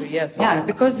industry, yes. Yeah,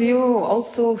 because you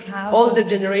also have older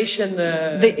generation.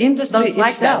 The industry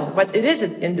like itself, that, but it is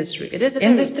an industry. It is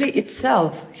industry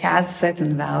itself has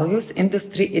certain values.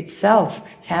 Industry itself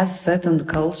has certain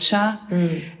culture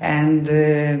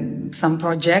and some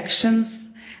projections,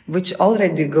 which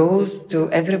already goes to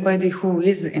everybody who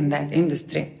is in that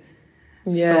industry.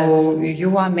 Yes. So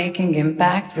you are making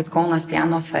impact with Kaunas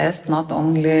Piano Fest, not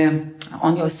only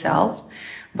on yourself,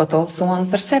 but also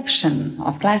on perception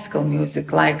of classical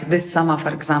music. Like this summer,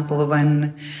 for example,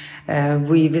 when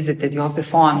we visited your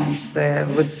performance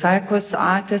with circus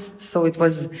artists. So it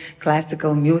was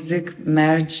classical music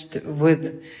merged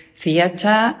with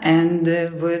theater and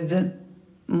with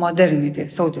modernity,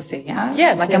 so to say, yeah?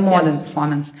 Yes, like a modern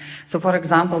performance. So for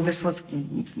example, this was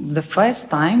the first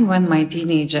time when my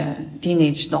teenage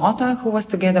daughter, who was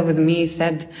together with me,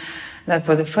 said that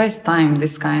for the first time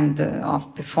this kind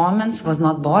of performance was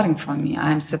not boring for me.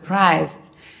 I'm surprised.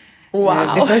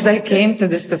 Wow. Because I came to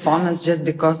this performance just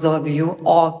because of you.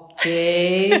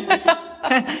 Okay.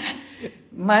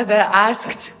 Mother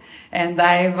asked, and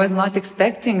I was not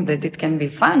expecting that it can be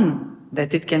fun,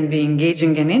 that it can be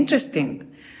engaging and interesting.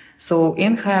 So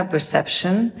in her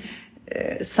perception,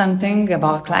 something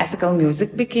about classical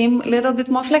music became a little bit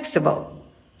more flexible.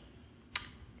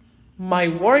 My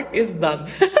work is done.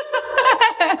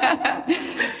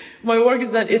 My work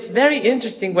is done. It's very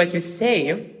interesting what you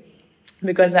say,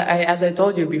 because as I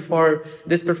told you before,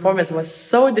 this performance was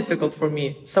so difficult for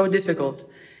me, so difficult.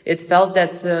 It felt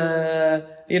that,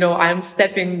 I'm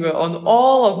stepping on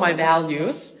all of my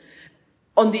values.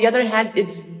 On the other hand,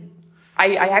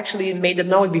 I actually made a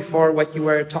note before what you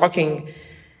were talking.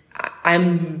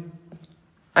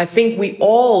 I think we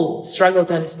all struggle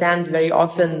to understand very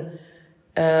often.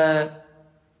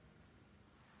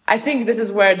 I think this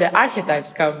is where the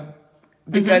archetypes come,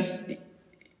 because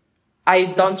I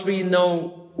don't really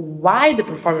know why the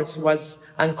performance was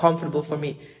uncomfortable for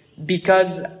me,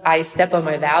 because I stepped on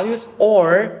my values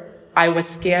or I was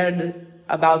scared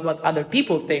about what other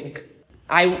people think.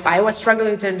 I was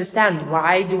struggling to understand,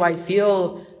 why do I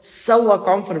feel so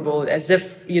uncomfortable, as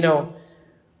if,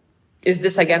 is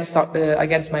this against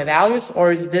my values,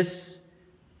 or is this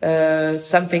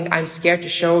something I'm scared to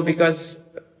show because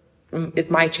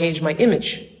it might change my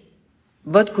image?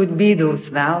 What could be those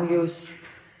values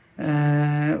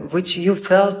which you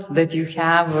felt that you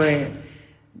have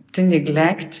to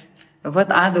neglect?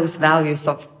 What are those values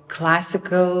of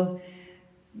classical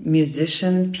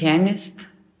musician, pianist?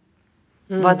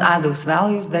 What are those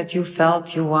values that you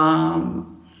felt you were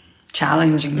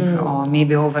challenging or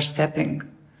maybe overstepping?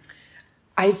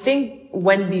 I think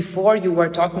when before you were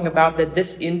talking about that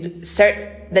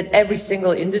that every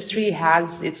single industry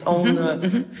has its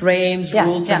own frames,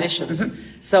 rules, traditions.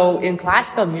 So in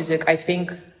classical music, I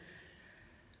think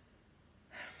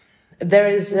there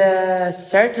is a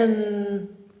certain,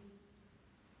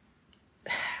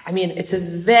 it's a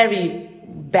very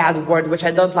bad word which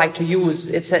I don't like to use.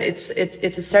 It's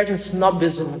a certain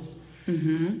snobism,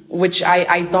 which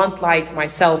I don't like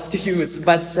myself to use,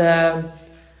 but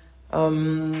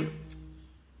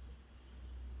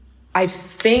I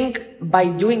think by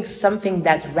doing something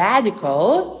that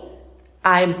radical,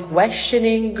 I'm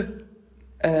questioning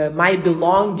my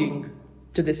belonging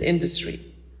to this industry.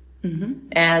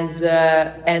 And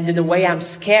in a way, I'm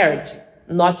scared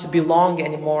not to belong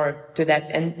anymore to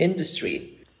that industry.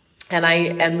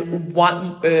 And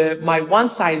my one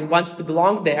side wants to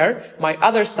belong there. My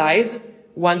other side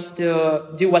wants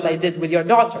to do what I did with your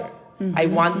daughter. I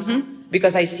want,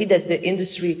 because I see that the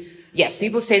industry, yes,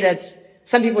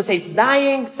 some people say it's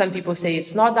dying, some people say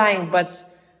it's not dying, but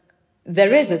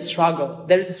there is a struggle.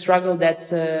 There is a struggle that,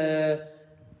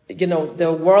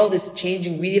 the world is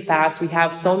changing really fast. We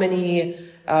have so many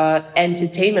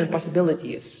entertainment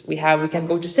possibilities. We can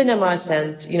go to cinemas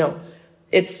and,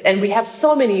 and we have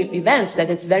so many events that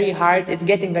it's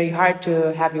getting very hard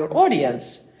to have your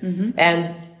audience.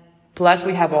 And plus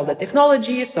we have all the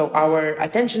technology, so our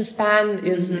attention span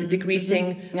is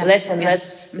decreasing. Less and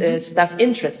less stuff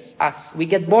interests us. We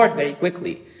get bored very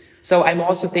quickly. So I'm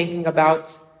also thinking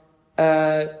about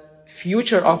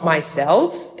future of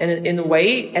myself in a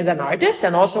way as an artist,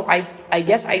 and also I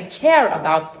guess I care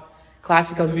about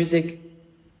classical music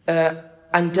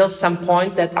until some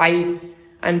point that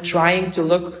I'm trying to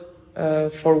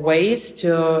look for ways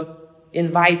to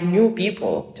invite new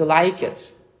people to like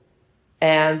it.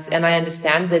 And I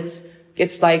understand that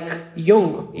it's like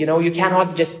Jung, you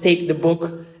cannot just take the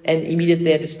book and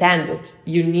immediately understand it.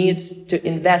 You need to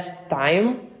invest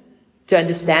time to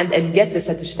understand and get the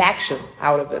satisfaction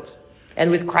out of it.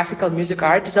 And with classical music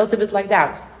art, it's a little bit like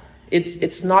that.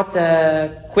 It's not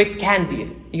a quick candy.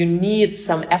 You need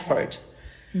some effort.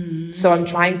 So I'm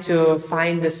trying to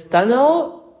find this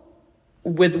tunnel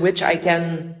with which I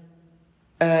can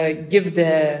give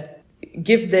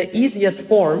the easiest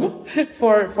form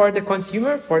for the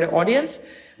consumer, for the audience,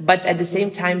 but at the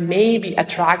same time maybe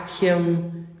attract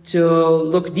him to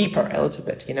look deeper a little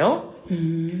bit,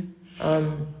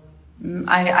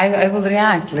 I will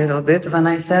react a little bit when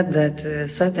I said that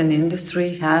certain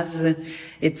industry has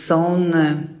its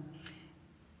own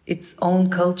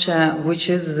culture, which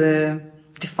is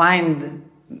defined,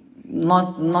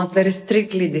 not very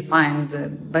strictly defined,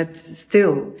 but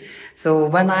still. So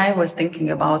when I was thinking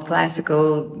about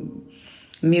classical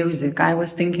music, I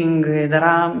was thinking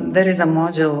there is a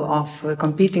module of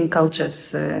competing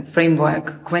cultures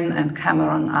framework. Quinn and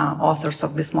Cameron are authors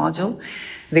of this module.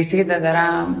 They say that there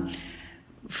are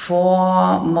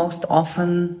 4 most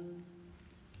often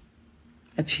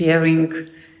appearing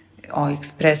or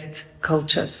expressed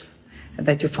cultures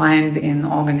that you find in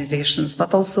organizations,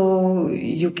 but also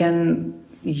you can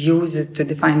use it to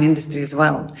define industry as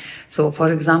well. So,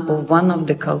 for example, one of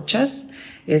the cultures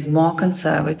is more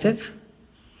conservative,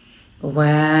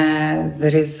 where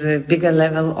there is a bigger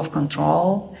level of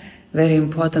control, very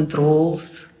important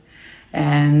rules,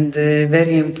 and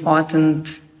very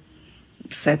important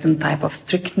certain type of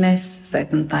strictness,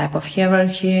 certain type of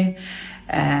hierarchy.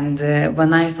 And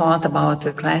when I thought about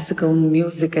classical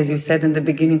music, as you said in the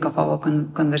beginning of our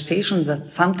conversations, that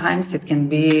sometimes it can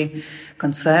be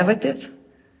conservative,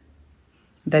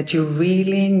 that you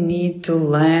really need to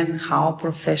learn how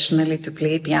professionally to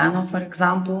play piano, for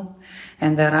example.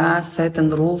 And there are certain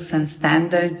rules and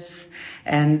standards,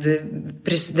 and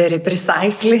very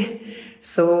precisely.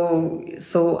 So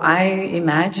I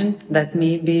imagined that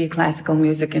maybe classical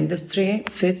music industry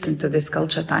fits into this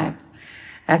culture type.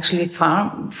 Actually,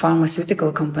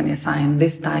 pharmaceutical companies are in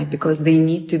this type because they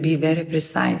need to be very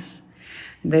precise.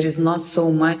 There is not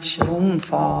so much room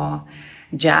for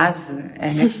jazz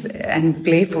and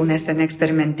playfulness and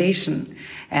experimentation.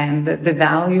 And the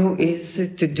value is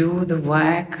to do the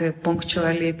work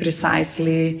punctually,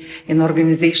 precisely, in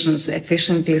organizations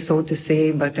efficiently, so to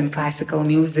say, but in classical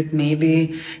music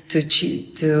maybe to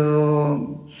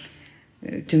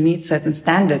meet certain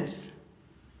standards.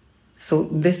 So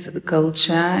this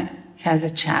culture has a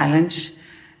challenge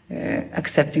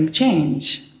accepting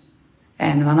change.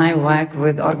 And when I work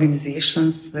with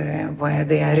organizations where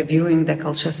they are reviewing their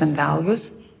cultures and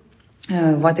values,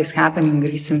 what is happening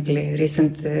recent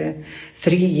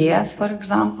 3 years, for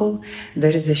example,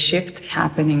 there is a shift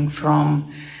happening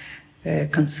from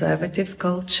conservative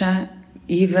culture,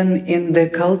 even in the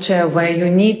culture where you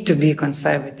need to be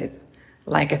conservative,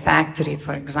 like a factory,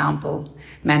 for example,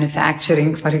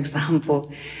 manufacturing, for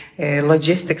example,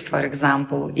 logistics, for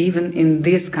example, even in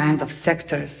these kind of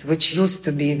sectors, which used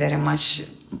to be very much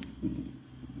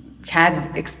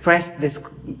had expressed this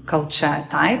culture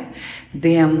type,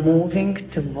 they are moving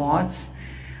towards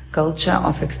culture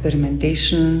of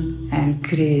experimentation and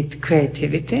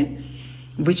creativity,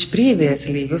 which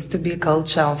previously used to be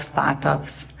culture of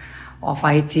startups, of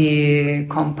IT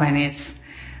companies,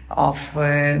 of,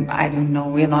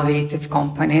 innovative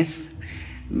companies.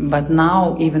 But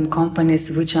now even companies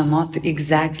which are not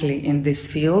exactly in this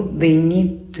field, they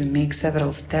need to make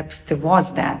several steps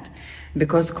towards that.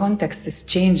 Because context is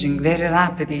changing very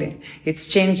rapidly. It's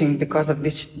changing because of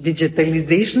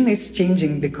digitalization, it's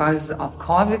changing because of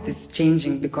COVID, it's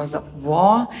changing because of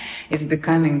war, it's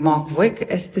becoming more quick,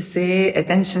 as to say,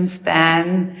 attention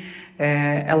span,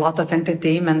 a lot of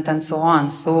entertainment and so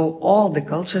on. So all the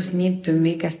cultures need to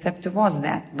make a step towards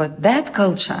that. But that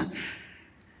culture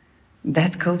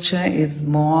is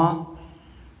more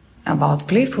about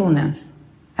playfulness,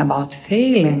 about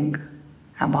failing,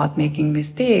 about making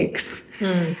mistakes,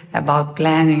 about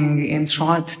planning in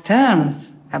short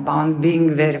terms, about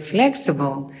being very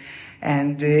flexible.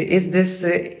 And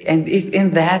and if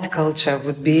in that culture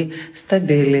would be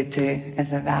stability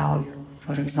as a value,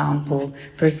 for example,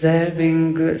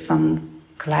 preserving some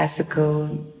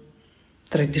classical,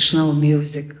 traditional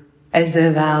music as a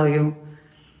value,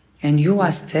 and you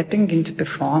are stepping into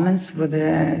performance with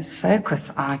a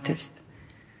circus artist,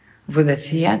 with a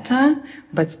theater,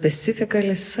 but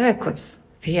specifically circus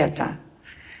theater.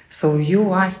 So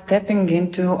you are stepping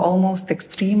into almost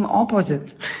extreme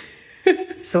opposite.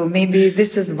 So maybe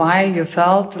this is why you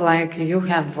felt like you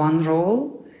have one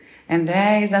role and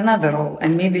there is another role.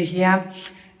 And maybe here,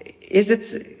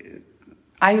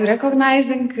 are you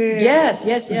recognizing? Yes.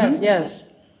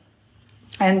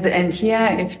 And here,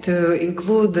 if to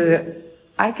include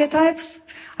archetypes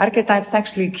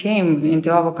actually came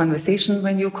into our conversation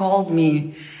when you called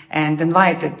me and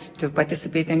invited to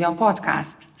participate in your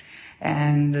podcast.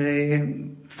 And the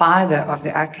father of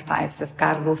the archetypes is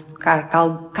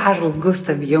Carl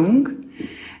Gustav Jung,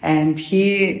 and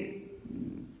he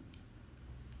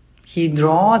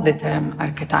draw the term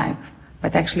archetype,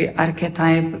 but actually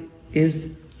archetype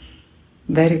is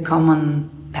very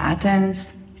common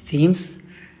patterns, themes,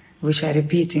 which are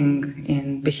repeating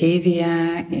in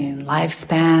behavior, in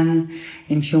lifespan,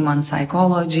 in human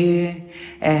psychology.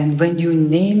 And when you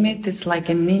name it, it's like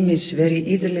an image very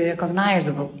easily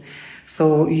recognizable.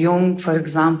 So Jung, for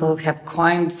example, have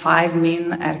coined 5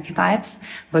 main archetypes,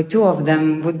 but 2 of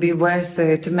them would be worth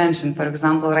to mention. For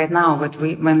example, right now,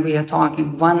 when we are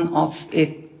talking, one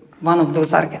of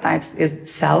those archetypes is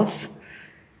self.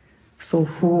 So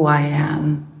who I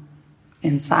am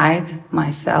inside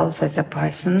myself as a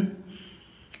person.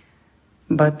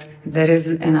 But there is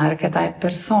an archetype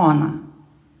persona.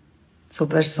 So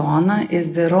persona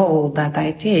is the role that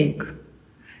I take.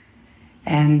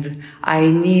 And I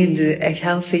need a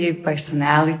healthy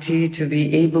personality to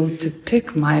be able to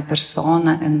pick my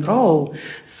persona and role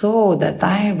so that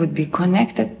I would be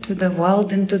connected to the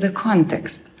world and to the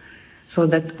context, so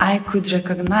that I could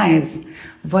recognize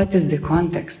what is the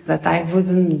context, that I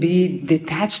wouldn't be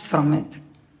detached from it.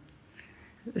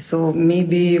 So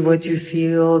maybe what you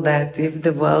feel that if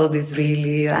the world is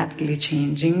really rapidly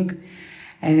changing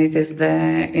and it is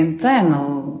the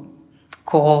internal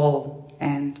call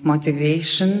and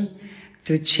motivation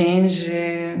to change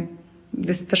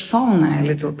this persona a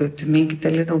little bit, to make it a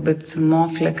little bit more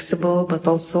flexible, but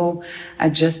also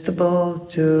adjustable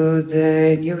to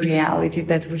the new reality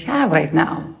that we have right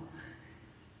now.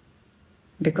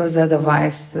 Because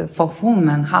otherwise, for whom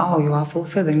and how you are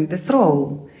fulfilling this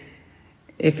role,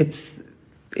 if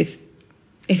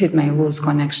it may lose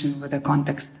connection with the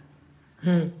context.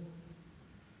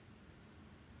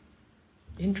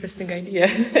 Interesting idea.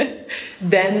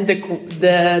 Then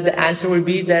the answer will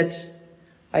be that,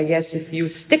 I guess, if you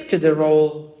stick to the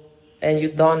role and you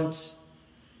don't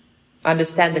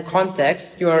understand the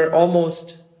context, you are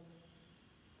almost,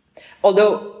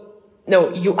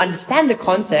 you understand the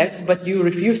context, but you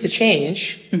refuse to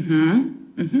change.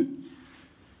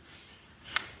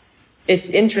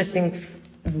 It's interesting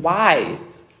why.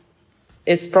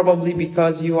 It's probably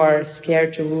because you are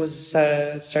scared to lose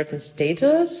a certain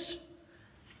status.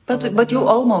 But you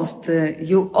almost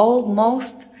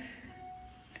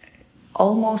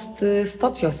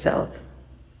stop yourself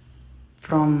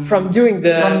from doing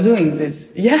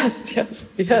this. Yes.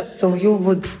 So you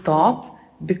would stop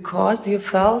because you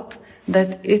felt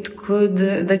that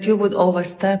that you would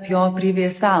overstep your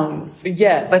previous values.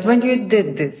 Yes. But when you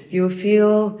did this, you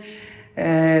feel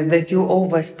that you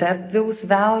overstepped those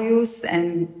values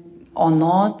or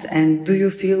not? And do you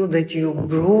feel that you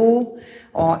grew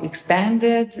or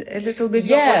expanded a little bit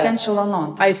your potential or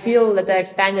not? I feel that I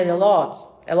expanded a lot.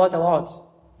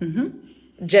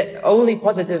 Only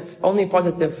positive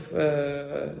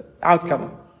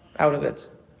outcome out of it.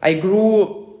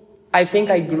 I think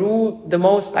I grew the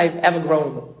most I've ever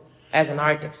grown as an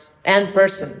artist and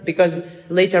person, because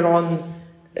later on,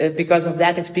 because of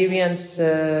that experience,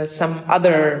 some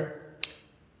other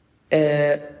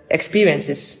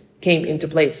experiences came into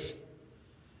place,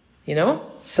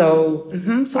 So,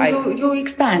 you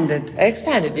expanded. I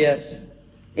expanded, yes.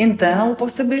 Internal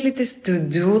possibilities to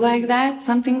do like that,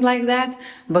 something like that,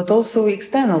 but also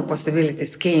external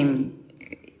possibilities came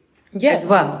as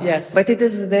well. Yes. But it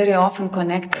is very often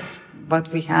connected. What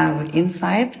we have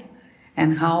inside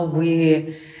and how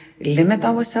we limit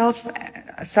ourselves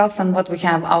ourselves and what we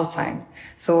have outside.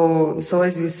 So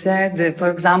as you said,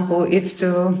 for example, if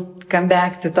to come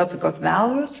back to topic of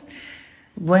values,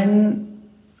 when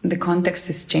the context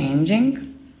is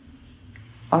changing,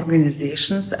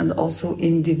 organizations and also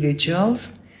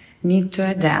individuals need to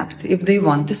adapt if they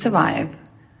want to survive.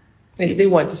 If they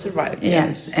want to survive.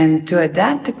 Yes. And to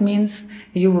adapt, it means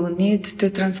you will need to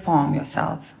transform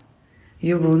yourself.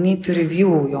 You will need to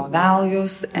review your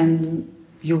values and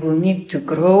you will need to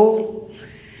grow.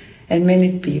 And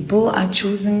many people are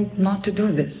choosing not to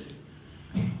do this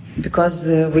because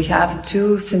we have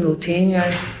two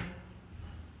simultaneous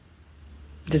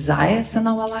desires in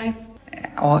our life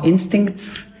or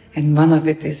instincts, and one of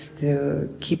it is to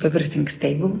keep everything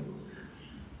stable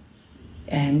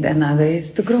and another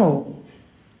is to grow,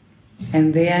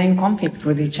 and they are in conflict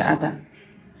with each other.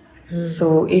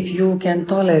 So if you can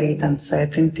tolerate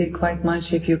uncertainty quite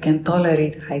much, if you can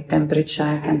tolerate high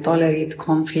temperature, can tolerate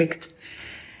conflict,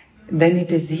 then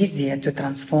it is easier to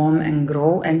transform and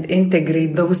grow and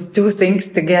integrate those two things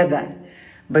together.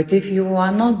 But if you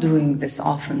are not doing this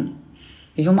often,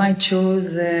 you might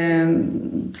choose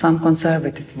some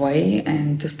conservative way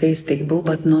and to stay stable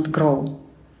but not grow.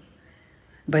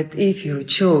 But if you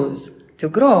choose to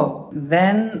grow,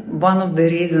 then one of the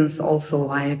reasons also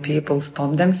why people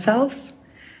stop themselves,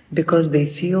 because they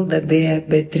feel that they are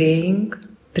betraying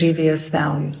previous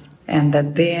values and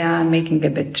that they are making a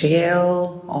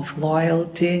betrayal of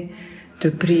loyalty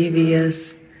to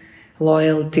previous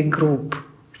loyalty group.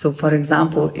 So, for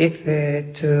example, if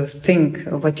to think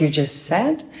of what you just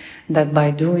said, that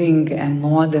by doing a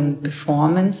modern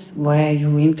performance where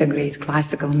you integrate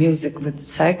classical music with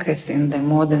circus in the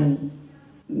modern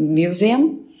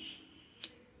museum,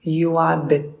 you are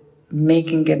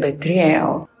making a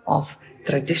betrayal of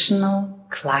traditional,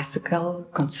 classical,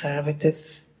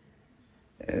 conservative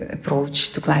approach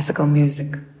to classical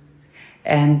music.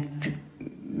 And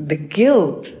the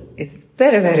guilt is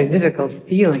very, very difficult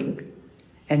feeling.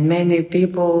 And many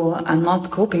people are not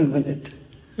coping with it.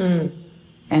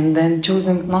 And then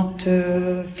choosing not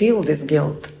to feel this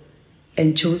guilt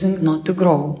and choosing not to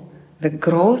grow. The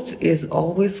growth is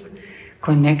always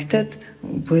connected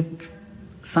with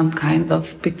some kind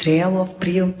of betrayal of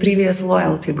previous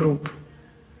loyalty group.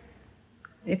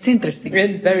 It's interesting.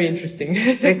 It's very interesting.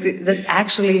 That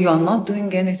actually you're not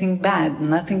doing anything bad.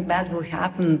 Nothing bad will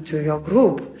happen to your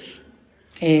group.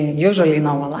 Usually in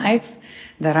our life,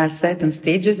 there are certain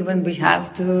stages when we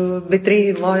have to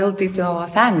betray loyalty to our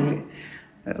family.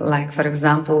 Like, for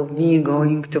example, me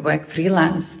going to work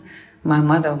freelance, my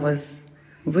mother was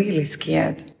really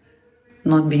scared,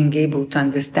 not being able to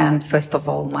understand, first of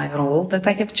all, my role that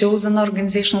I have chosen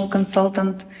organizational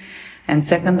consultant, and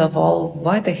second of all,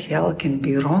 what the hell can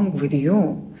be wrong with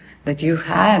you that you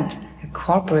had a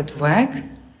corporate work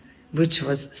which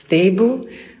was stable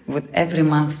with every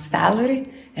month's salary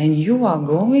and you are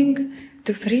going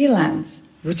to freelance,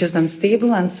 which is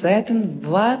unstable, uncertain.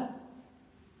 What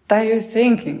are you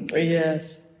thinking?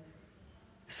 Yes.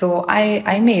 So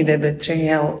I made a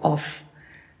betrayal of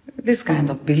this kind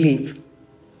of belief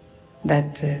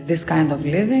that this kind of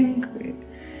living,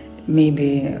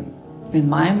 maybe in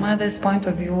my mother's point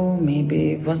of view,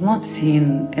 maybe was not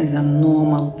seen as a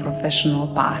normal professional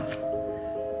path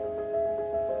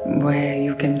where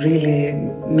you can really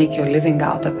make your living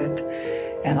out of it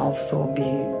and also be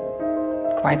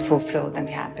quite fulfilled and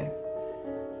happy.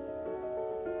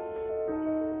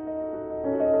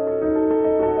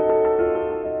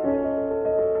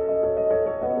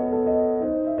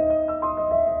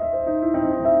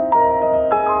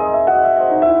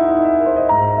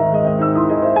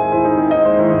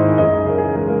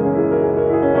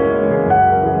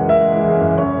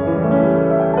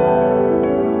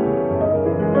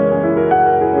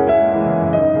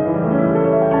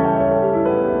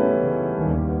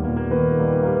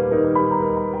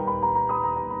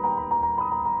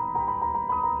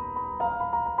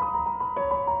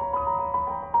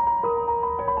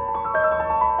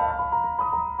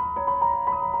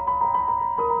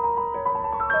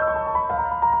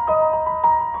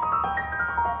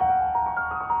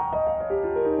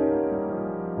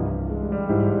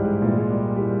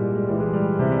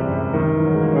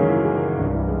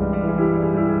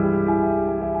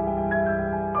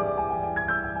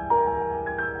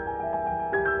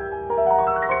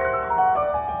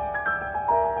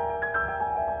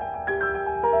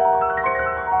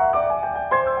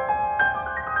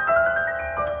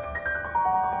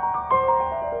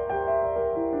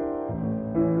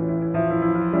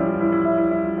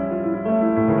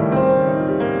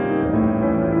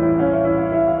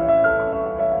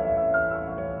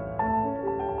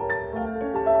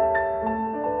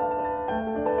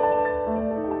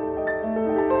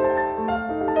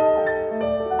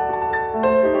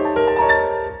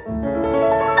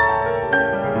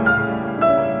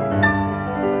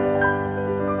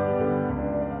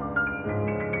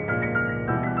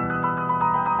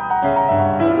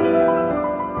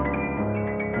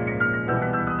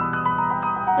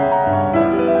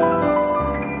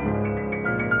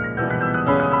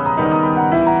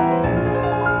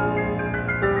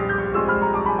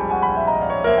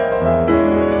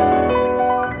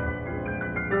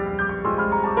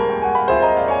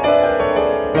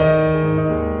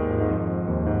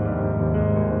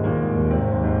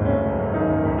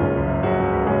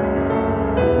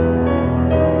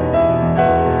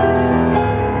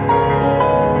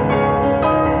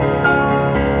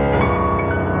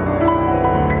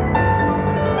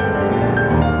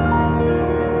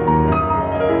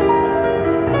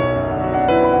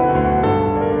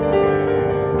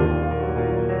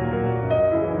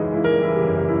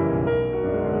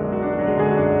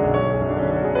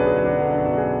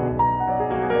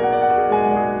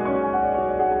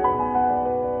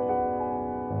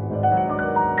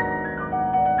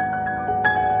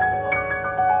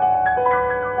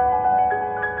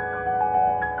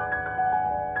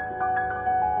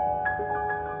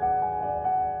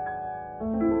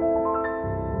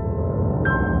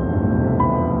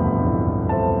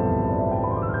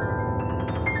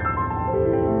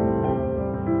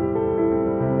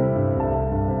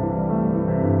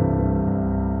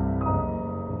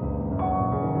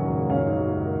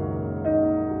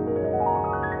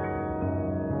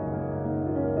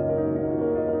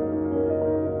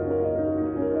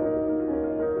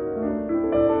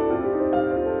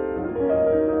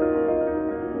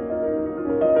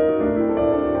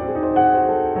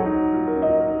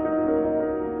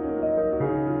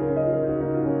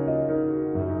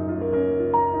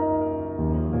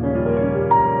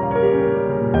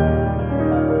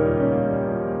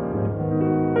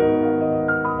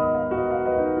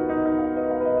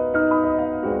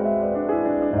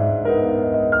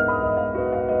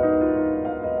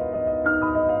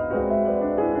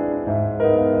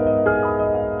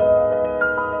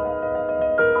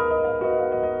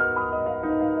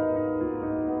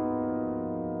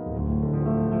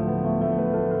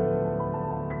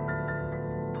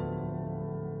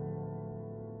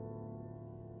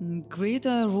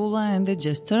 Creator, ruler, and the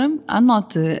jester are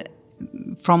not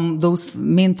from those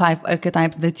main 5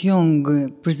 archetypes that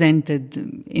Jung presented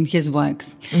in his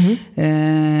works.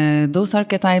 Those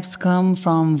archetypes come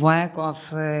from work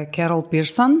of Carol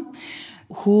Pearson,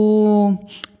 who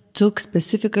took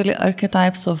specifically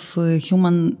archetypes of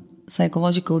human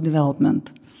psychological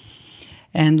development.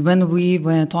 And when we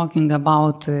were talking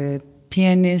about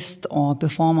pianist or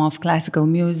performer of classical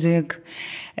music,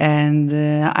 and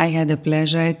I had the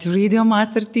pleasure to read your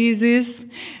master thesis,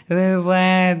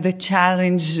 where the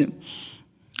challenge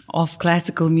of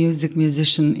classical music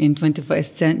musician in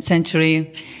 21st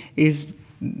century is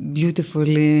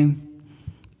beautifully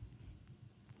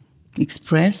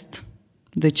expressed.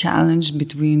 The challenge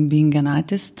between being an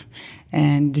artist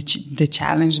and the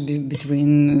challenge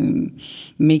between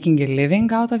making a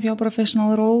living out of your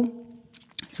professional role.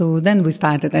 So then we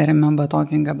started, I remember,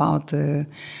 talking about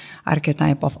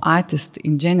archetype of artist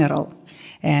in general.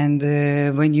 And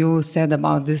when you said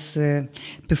about this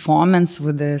performance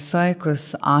with the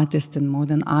circus artist in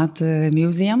Modern Art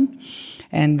Museum,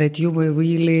 and that you were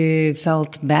really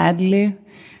felt badly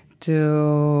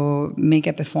to make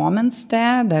a performance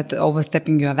there, that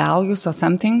overstepping your values or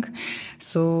something.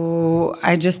 So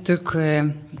I just took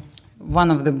one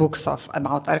of the books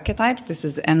about archetypes. This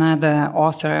is another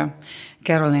author,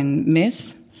 Caroline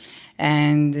Myss,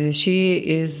 and she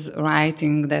is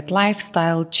writing that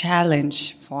lifestyle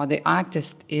challenge for the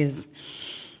artist is,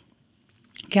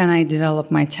 can I develop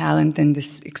my talent and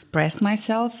express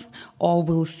myself, or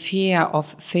will fear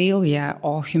of failure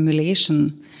or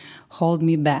humiliation hold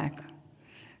me back?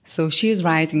 So she's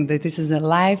writing that this is a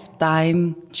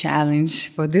lifetime challenge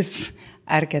for this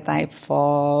archetype,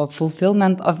 for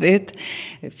fulfillment of it,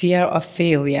 fear of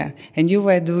failure. And you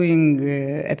were doing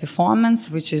a performance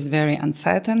which is very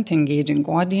uncertain, engaging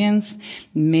audience,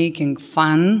 making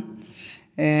fun,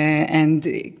 and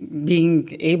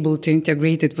being able to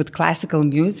integrate it with classical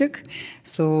music.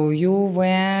 So you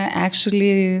were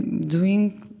actually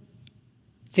doing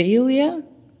failure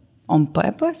on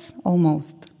purpose,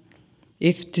 almost,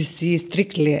 if to see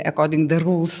strictly according to the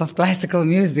rules of classical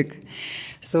music.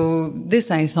 So this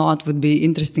I thought would be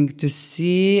interesting to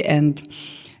see, and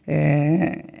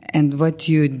what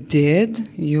you did,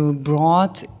 you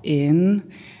brought in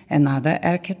another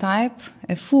archetype,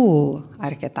 a fool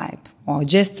archetype or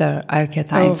jester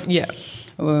archetype,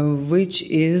 which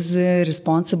is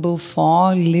responsible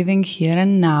for living here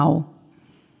and now,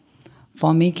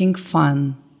 for making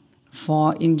fun,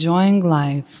 for enjoying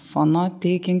life, for not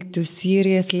taking too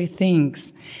seriously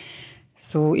things.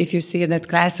 So if you see that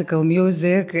classical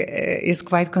music is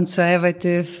quite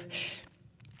conservative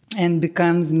and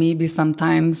becomes maybe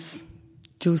sometimes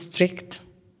too strict,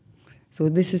 so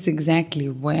this is exactly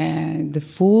where the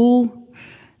full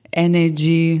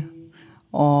energy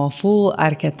or full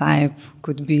archetype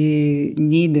could be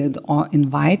needed or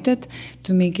invited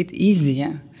to make it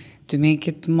easier, to make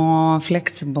it more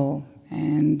flexible,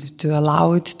 and to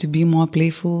allow it to be more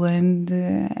playful and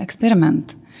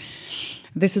experiment.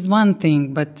 This is one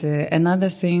thing, but another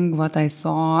thing, what I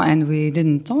saw, and we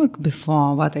didn't talk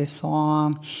before, what I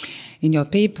saw in your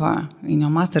paper, in your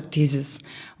master thesis,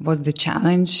 was the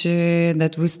challenge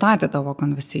that we started our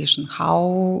conversation.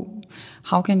 How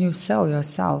can you sell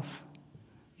yourself?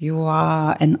 You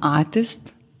are an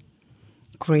artist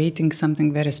creating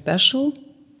something very special,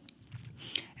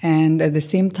 and at the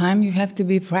same time, you have to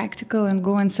be practical and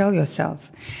go and sell yourself.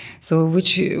 So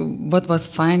what was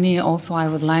funny, also I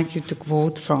would like you to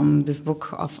quote from this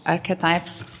book of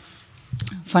archetypes,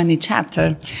 funny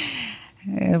chapter,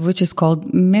 which is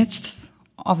called Myths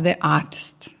of the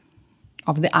Artist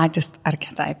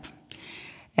archetype.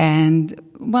 And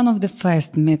one of the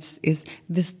first myths is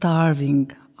the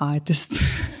starving artist.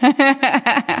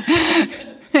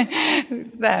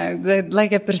 that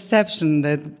like a perception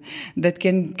that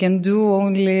can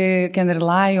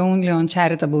rely only on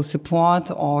charitable support,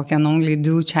 or can only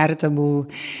do charitable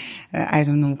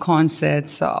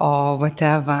concerts or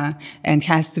whatever, and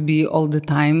has to be all the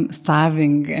time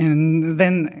starving, and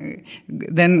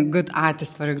then good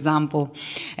artist, for example.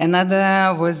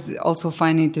 Another was also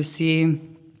funny to see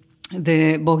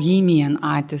the bohemian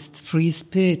artist,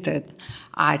 free-spirited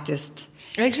artist.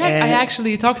 Actually, I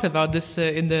actually talked about this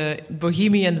in the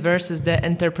bohemian versus the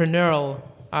entrepreneurial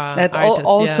that artist.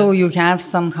 Also, you have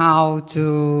somehow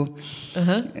to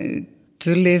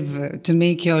live, to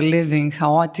make your living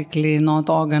chaotically, not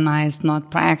organized,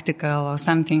 not practical or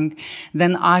something.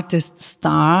 Then artist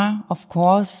star, of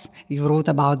course, you wrote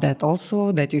about that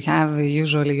also, that you have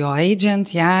usually your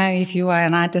agent, if you are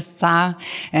an artist star,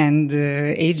 and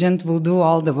agent will do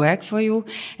all the work for you.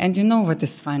 And you know what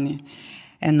is funny?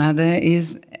 Another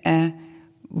is a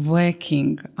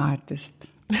working artist.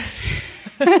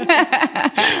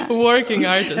 Working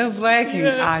artist. A working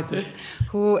artist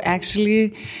who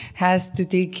actually has to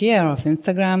take care of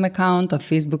Instagram account or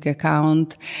Facebook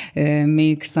account,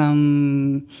 make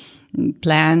some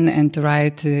plan and to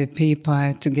write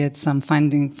paper to get some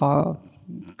funding for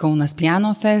Kaunas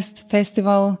Piano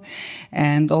Festival,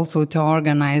 and also to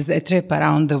organize a trip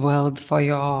around the world for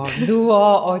your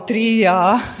duo or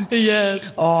trio.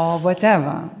 Yes. Or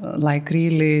whatever. Like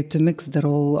really to mix the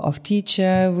role of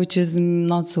teacher, which is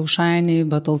not so shiny,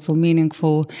 but also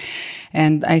meaningful.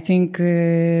 And I think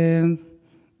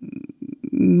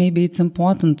maybe it's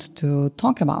important to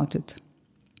talk about it.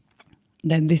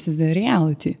 That this is the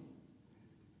reality.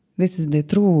 This is the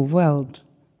true world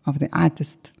of the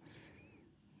artist.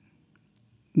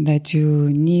 That you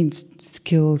need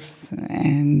skills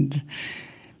and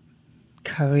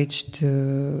courage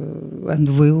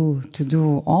and will to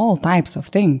do all types of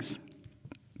things.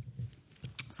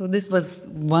 So this was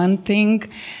one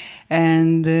thing.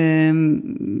 And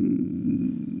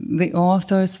the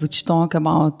authors which talk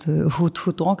about, who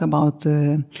talk about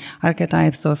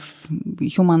archetypes of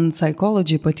human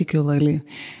psychology particularly,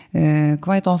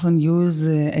 quite often use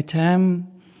a term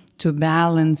to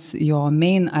balance your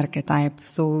main archetype.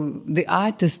 So the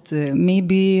artist may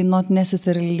be not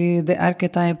necessarily the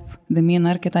main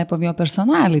archetype of your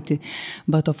personality,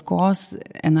 but of course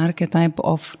an archetype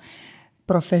of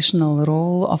professional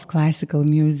role of classical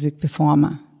music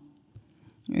performer.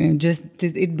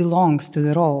 It belongs to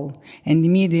the role, and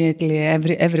immediately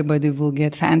everybody will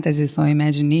get fantasies or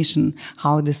imagination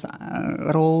how this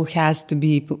role has to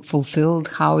be fulfilled,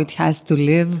 how it has to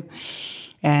live.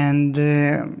 And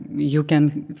you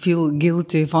can feel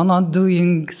guilty for not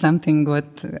doing something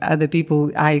what other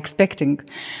people are expecting.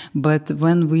 But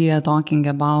when we are talking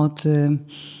about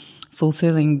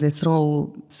fulfilling this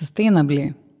role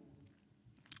sustainably,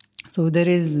 so there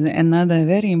is another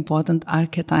very important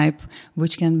archetype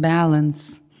which can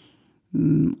balance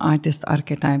artist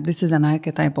archetype. This is an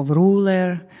archetype of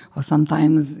ruler, or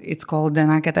sometimes it's called an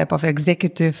archetype of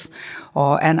executive,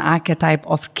 or an archetype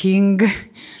of king.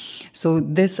 So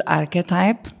this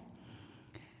archetype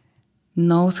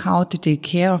knows how to take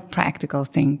care of practical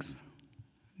things.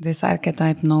 This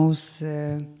archetype knows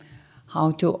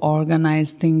how to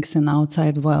organize things in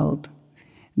outside world.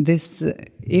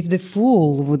 If the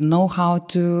fool would know how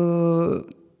to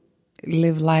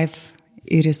live life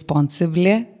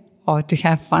irresponsibly or to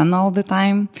have fun all the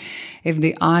time, if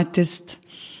the artist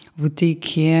would take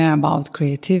care about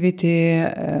creativity,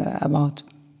 about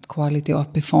quality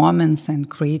of performance and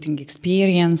creating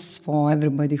experience for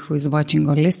everybody who is watching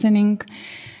or listening,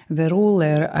 the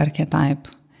ruler archetype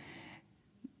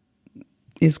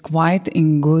is quite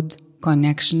in good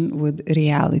connection with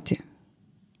reality.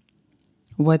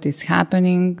 What is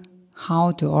happening,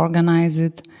 how to organize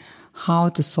it, how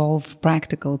to solve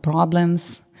practical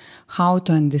problems, how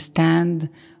to understand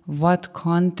what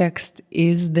context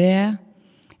is there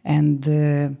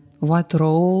and what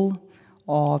role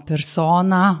or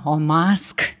persona or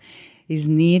mask is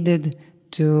needed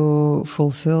to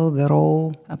fulfill the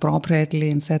role appropriately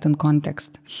in certain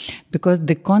context. Because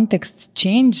the context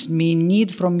change may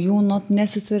need from you not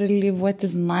necessarily what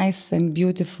is nice and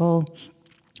beautiful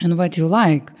and what you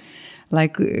like.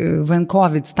 Like when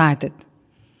COVID started,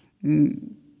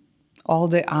 all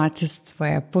the artists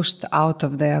were pushed out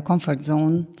of their comfort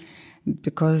zone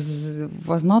because there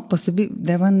was no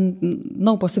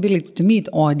possibility to meet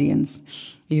audience.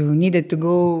 You needed to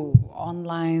go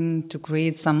online to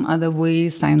create some other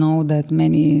ways. I know that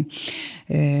many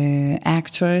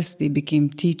actors, they became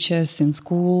teachers in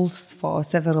schools for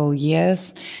several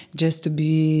years just to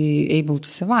be able to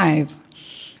survive.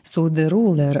 So the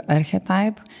ruler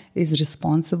archetype is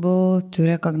responsible to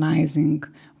recognizing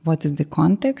what is the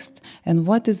context and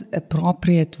what is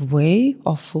appropriate way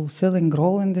of fulfilling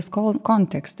role in this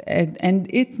context. And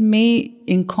it may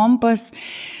encompass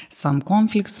some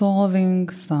conflict solving,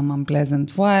 some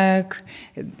unpleasant work.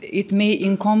 It may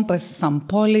encompass some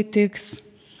politics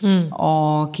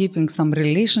or keeping some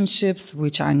relationships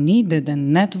which are needed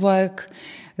and network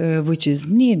which is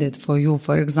needed for you,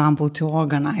 for example, to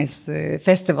organize a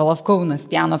festival of Kaunas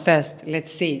Piano Fest,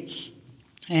 let's say.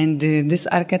 And this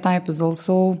archetype is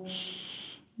also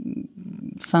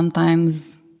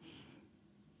sometimes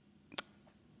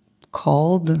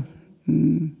called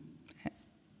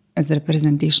as a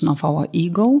representation of our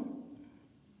ego.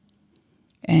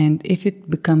 And if it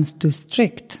becomes too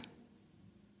strict,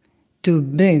 too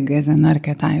big as an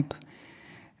archetype,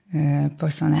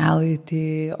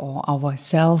 personality or our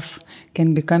self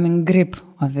can become in grip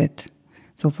of it.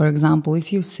 So, for example,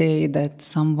 if you say that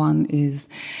someone is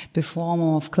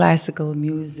performer of classical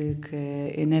music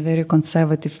in a very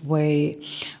conservative way,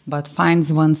 but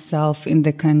finds oneself in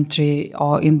the country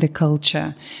or in the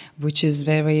culture, which is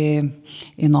very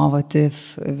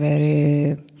innovative,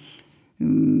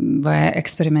 where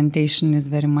experimentation is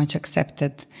very much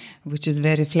accepted, which is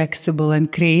very flexible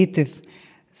and creative.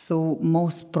 So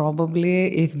most probably,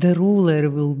 if the ruler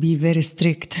will be very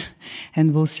strict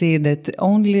and will say that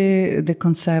only the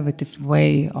conservative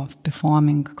way of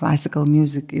performing classical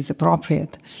music is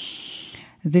appropriate,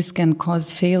 this can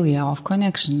cause failure of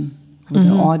connection with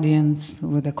the audience,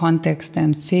 with the context,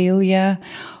 and failure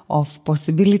of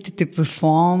possibility to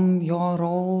perform your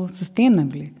role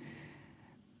sustainably.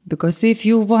 Because if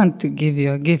you want to give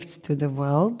your gifts to the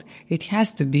world, it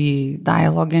has to be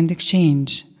dialogue and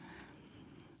exchange.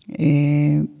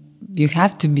 You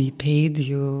have to be paid,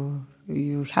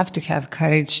 you have to have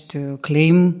courage to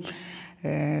claim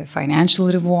financial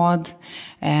reward.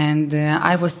 And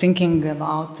I was thinking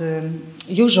about,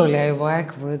 usually I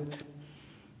work with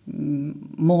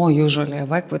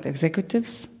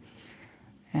executives.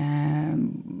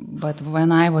 But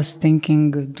when I was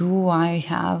thinking, do I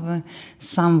have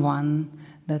someone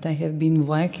that I have been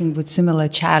working with similar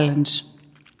challenge,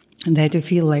 that you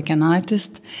feel like an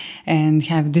artist and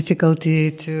have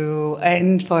difficulty to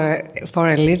earn for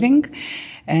a living?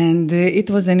 And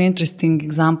it was an interesting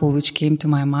example which came to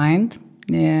my mind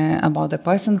about a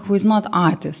person who is not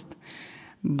artist,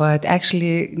 but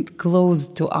actually close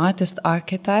to artist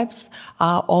archetypes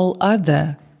are all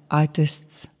other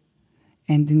artists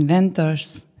and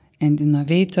inventors and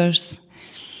innovators.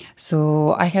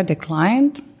 So I had a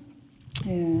client,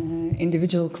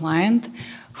 individual client,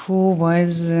 who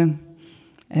was a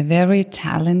very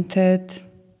talented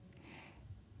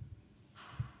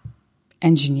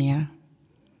engineer.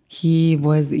 He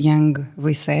was a young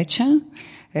researcher,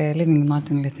 living not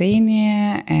in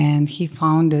Lithuania, and he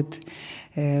founded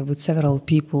with several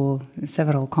people,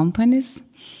 several companies.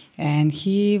 And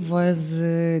he was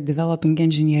developing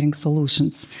engineering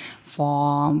solutions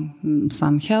for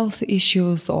some health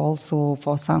issues, also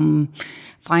for some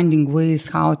finding ways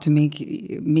how to make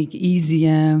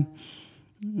easier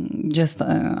just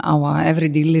our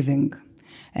everyday living.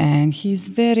 And he's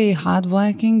very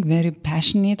hardworking, very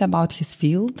passionate about his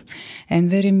field, and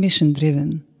very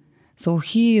mission-driven. So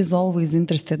he is always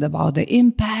interested about the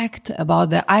impact, about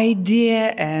the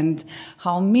idea, and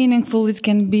how meaningful it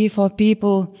can be for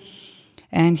people.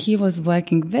 And he was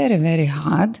working very, very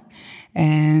hard.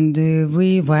 And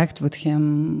we worked with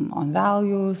him on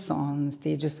values, on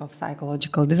stages of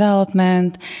psychological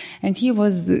development. And he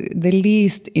was the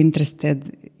least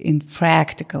interested in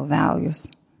practical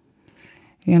values.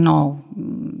 You know,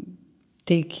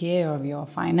 take care of your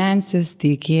finances,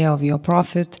 take care of your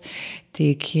profit,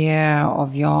 take care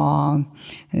of your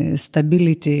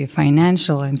stability,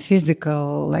 financial and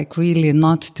physical, like really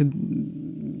not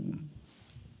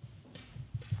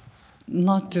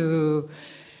to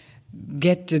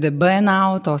get to the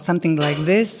burnout or something like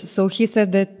this. So he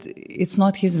said that it's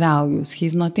not his values.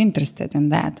 He's not interested in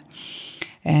that.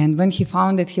 And when he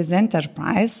founded his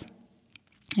enterprise,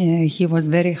 he was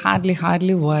very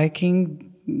hardly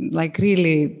working, like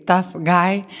really tough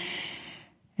guy.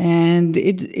 And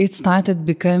it started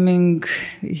becoming,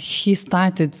 he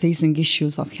started facing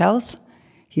issues of health.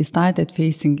 He started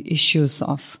facing issues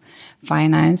of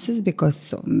finances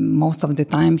because most of the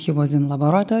time he was in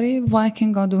laboratory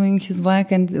working or doing his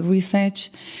work and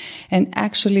research. And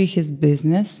actually his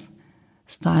business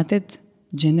started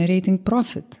generating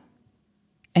profit,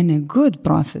 and a good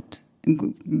profit,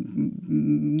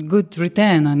 good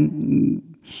return on.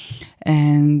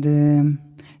 And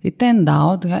it turned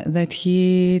out that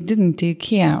he didn't take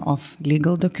care of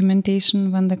legal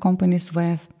documentation when the companies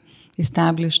were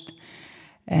established.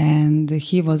 And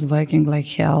he was working like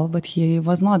hell, but he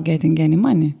was not getting any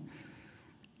money.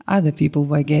 Other people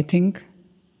were getting.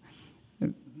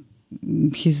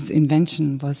 His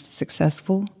invention was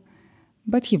successful,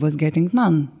 but he was getting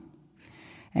none.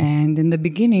 And in the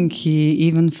beginning, he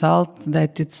even felt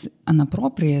that it's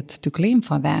inappropriate to claim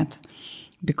for that,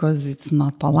 because it's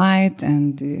not polite,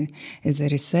 and as a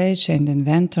researcher and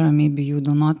inventor, maybe you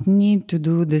do not need to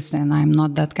do this, and I'm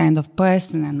not that kind of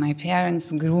person, and my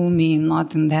parents grew me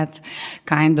not in that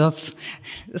kind of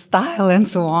style and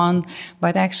so on.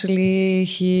 But actually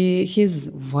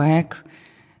his work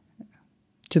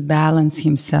to balance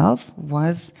himself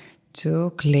was to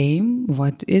claim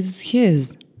what is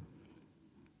his,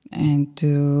 and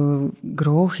to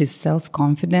grow his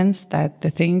self-confidence that the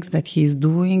things that he's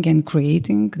doing and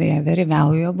creating, they are very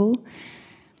valuable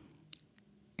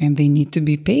and they need to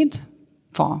be paid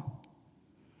for.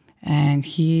 And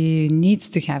he needs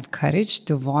to have courage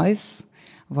to voice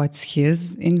what's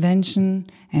his invention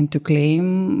and to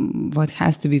claim what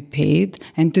has to be paid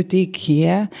and to take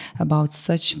care about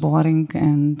such boring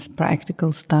and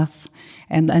practical stuff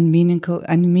and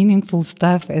unmeaningful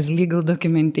stuff as legal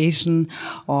documentation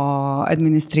or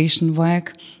administration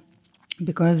work.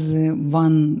 Because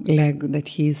one leg that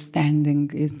he is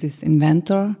standing is this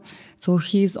inventor, so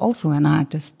he is also an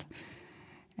artist.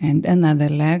 And another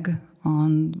leg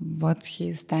on what he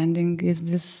is standing is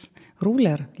this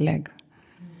ruler leg.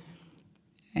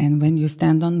 And when you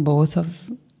stand on both of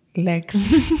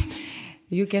legs,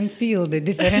 you can feel the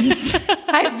difference,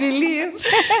 I believe.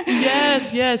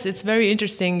 Yes, it's very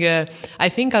interesting. I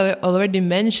think I already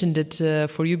mentioned it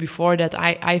for you before that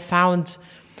I found,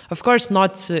 of course,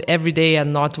 not every day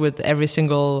and not with every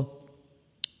single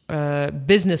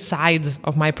business side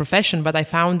of my profession, but I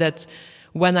found that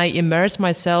when I immerse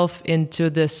myself into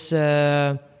this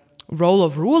role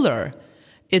of ruler,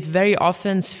 it very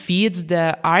often feeds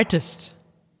the artist.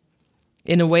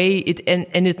 In a way,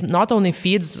 it not only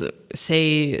feeds,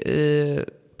 say,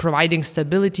 providing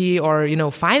stability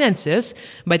or, finances,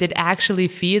 but it actually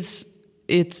feeds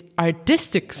its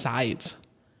artistic side.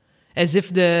 As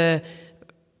if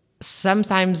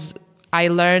sometimes I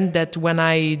learned that when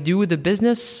I do the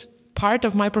business part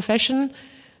of my profession,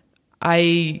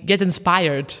 I get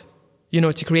inspired,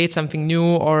 to create something new,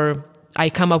 or I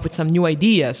come up with some new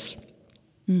ideas,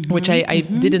 which I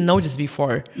didn't notice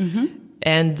before.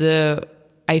 And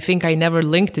I think I never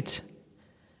linked it,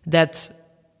 that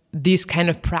these kind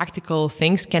of practical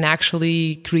things can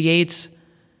actually create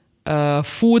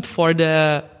food for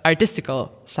the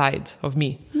artistical side of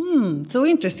me. So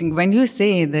interesting. When you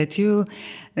say that you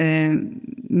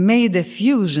made a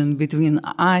fusion between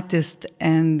artist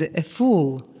and a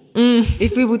fool,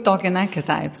 if we would talk in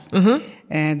archetypes,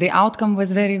 the outcome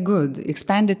was very good.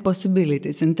 Expanded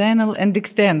possibilities, internal and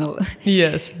external.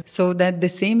 Yes. So that the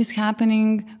same is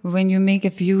happening when you make a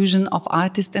fusion of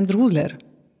artist and ruler.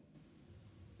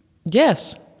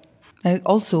 Yes.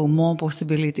 Also more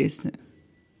possibilities.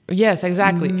 Yes,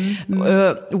 exactly.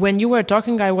 When you were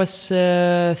talking, I was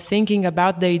thinking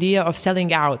about the idea of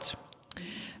selling out,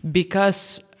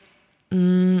 because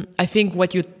I think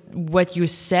what you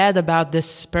said about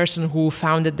this person who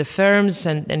founded the firms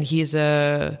and he's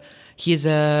a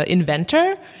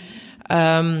inventor.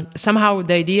 Somehow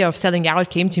the idea of selling out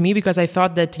came to me because I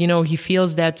thought that he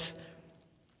feels that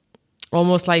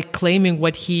almost like claiming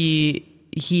what he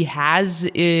has.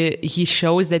 He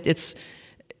shows that it's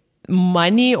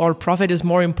money or profit is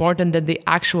more important than the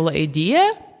actual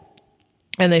idea,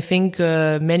 and I think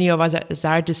many of us as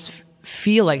artists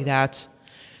feel like that.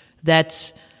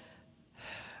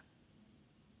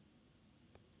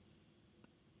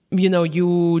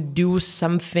 You do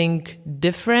something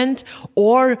different,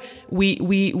 or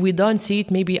we don't see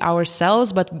it maybe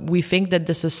ourselves, but we think that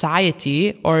the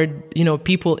society or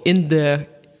people in the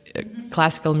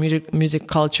classical music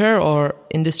culture or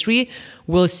industry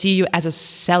will see you as a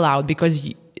sellout, because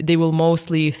they will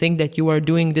mostly think that you are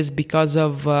doing this because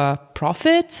of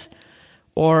profit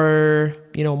or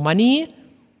money.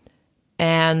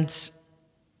 And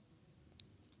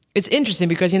it's interesting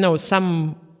because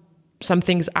some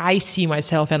things I see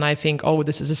myself and I think, oh,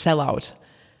 this is a sellout.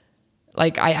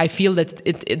 Like I feel that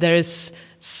there is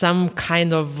some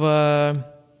kind of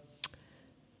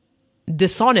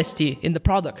dishonesty in the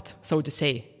product, so to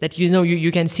say, that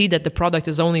you can see that the product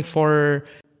is only for.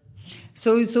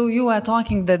 So you are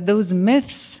talking that those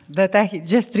myths that I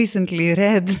just recently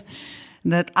read,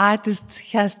 that artist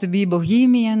has to be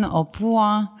bohemian or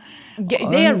poor.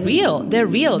 They are real. They're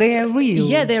real. They are real.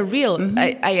 Yeah, they're real.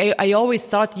 I always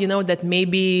thought, that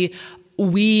maybe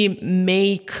we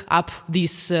make up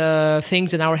these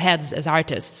things in our heads as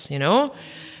artists,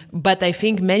 But I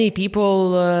think many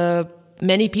people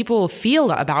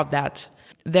feel about that.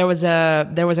 There was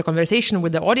a conversation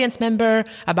with the audience member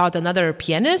about another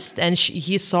pianist, and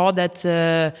he saw that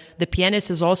the pianist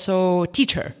is also a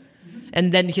teacher.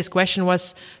 And then his question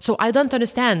was, so I don't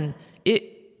understand.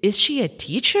 Is she a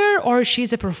teacher or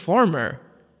she's a performer?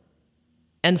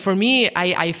 And for me,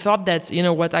 I thought that,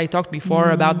 what I talked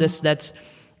before about this, that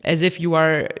as if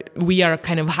we are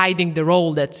kind of hiding the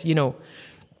role that,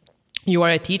 you are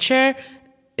a teacher.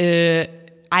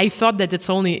 I thought that it's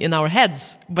only in our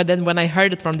heads. But then when I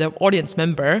heard it from the audience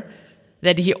member,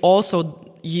 that he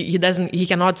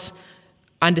cannot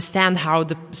understand how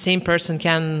the same person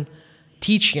can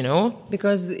teach,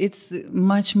 Because it's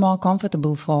much more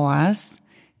comfortable for us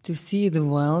to see the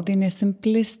world in a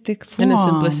simplistic form. In a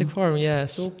simplistic form,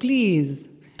 yes. So please,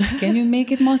 can you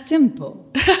make it more simple?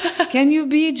 Can you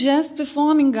be just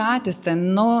performing artist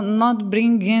and not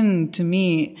bring in to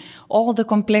me all the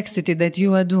complexity that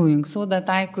you are doing, so that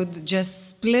I could just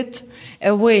split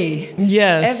away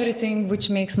everything which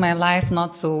makes my life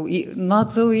not so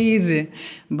easy.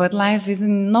 But life is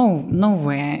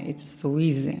nowhere it's so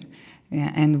easy.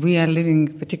 Yeah, and we are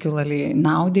living particularly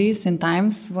nowadays in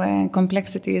times where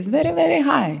complexity is very, very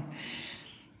high.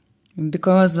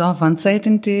 Because of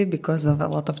uncertainty, because of a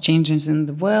lot of changes in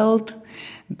the world,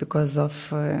 because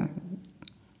of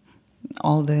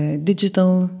all the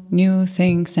digital new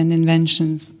things and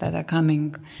inventions that are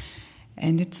coming.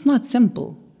 And it's not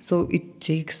simple. So it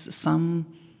takes some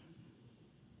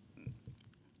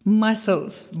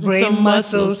muscles, brain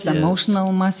muscles,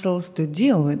 emotional muscles to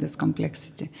deal with this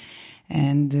complexity.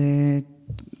 And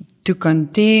to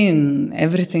contain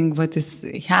everything what is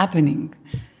happening.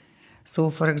 So,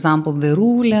 for example, the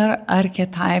ruler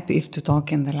archetype, if to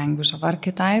talk in the language of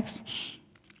archetypes,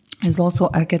 is also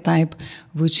archetype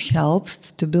which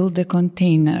helps to build a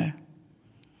container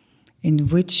in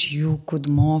which you could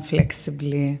more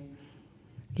flexibly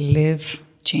live,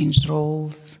 change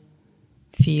roles,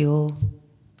 feel,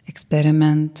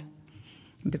 experiment,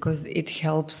 because it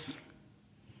helps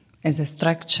as a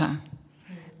structure,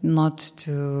 not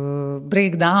to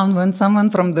break down when someone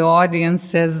from the audience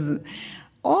says,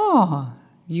 "Oh,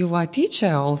 you are a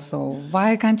teacher also.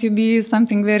 Why can't you be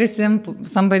somebody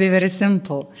very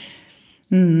simple?"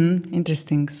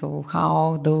 Interesting. So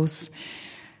how those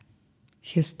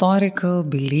historical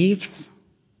beliefs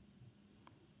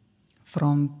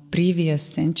from previous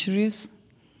centuries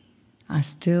are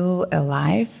still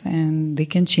alive, and they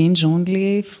can change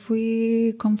only if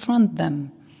we confront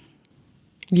them.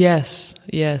 Yes.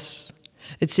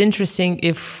 It's interesting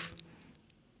if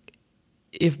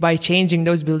by changing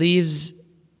those beliefs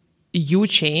you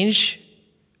change,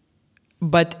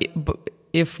 but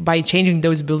if by changing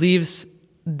those beliefs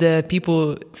the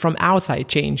people from outside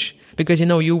change, because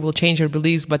you will change your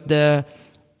beliefs, but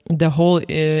the whole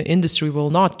industry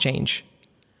will not change.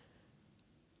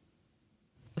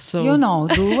 So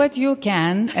do what you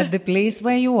can at the place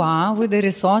where you are with the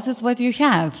resources what you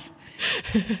have.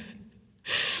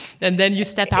 And then you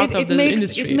step out of the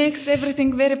industry. It makes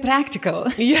everything very practical.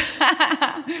 Yeah.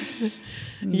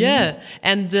 Yeah.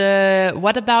 And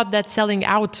what about that selling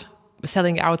out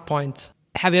point?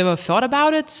 Have you ever thought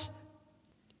about it?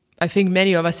 I think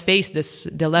many of us face this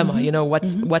dilemma.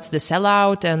 What's the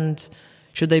sellout, and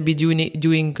should they be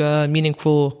doing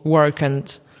meaningful work?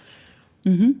 And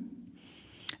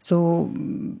so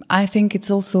I think it's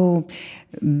also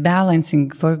balancing.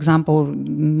 For example,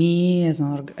 me as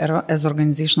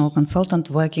organizational consultant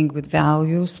working with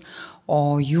values,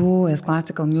 or you as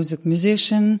classical music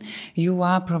musician, you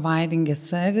are providing a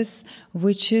service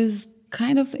which is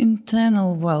kind of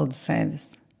internal world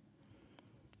service.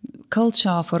 Culture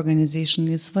of organization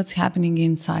is what's happening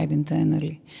inside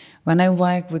internally. When I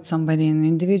work with somebody in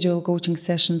individual coaching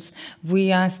sessions,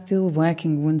 we are still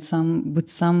working with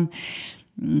some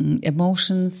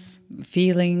emotions,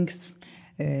 feelings,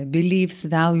 beliefs,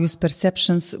 values,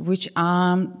 perceptions, which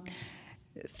are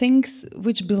things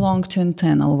which belong to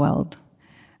internal world.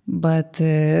 But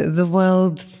the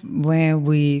world where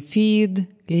we feed,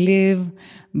 live,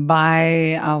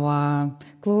 buy our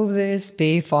clothes,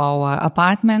 pay for our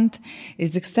apartment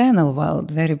is external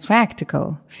world, very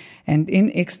practical. And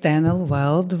in external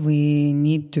world, we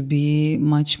need to be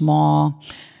much more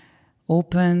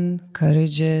open,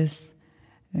 courageous,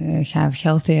 have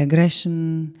healthy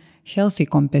aggression, healthy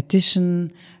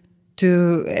competition,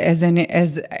 to, as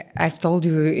I've told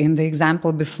you in the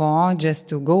example before, just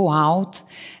to go out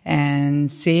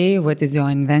and say what is your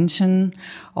invention,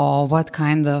 or what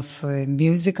kind of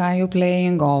music are you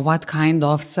playing, or what kind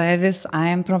of service I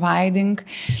am providing,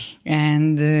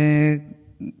 and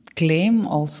claim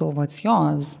also what's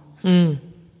yours.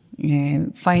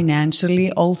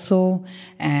 Financially also,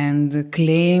 and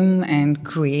claim and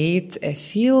create a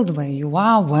field where you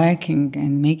are working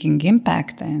and making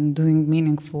impact and doing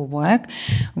meaningful work,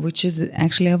 which is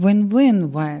actually a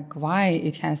win-win work. Why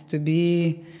it has to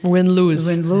be win-lose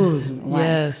work.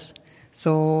 Yes.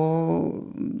 So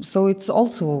it's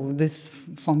also this,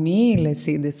 for me, let's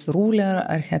say this ruler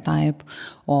archetype,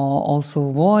 or also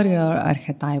warrior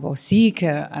archetype, or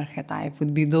seeker archetype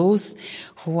would be those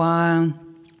who are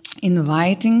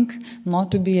inviting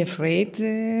not to be afraid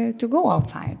to go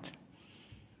outside.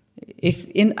 If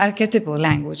in archetypal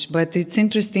language, but it's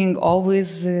interesting,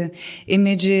 always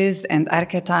images and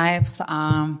archetypes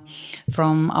are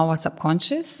from our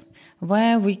subconscious,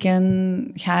 where we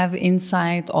can have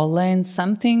insight or learn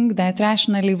something that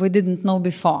rationally we didn't know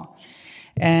before.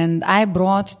 And I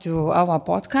brought to our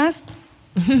podcast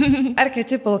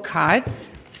archetypal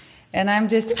cards, and I'm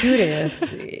just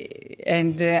curious,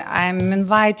 and I'm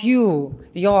invite you,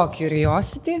 your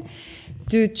curiosity,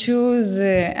 to choose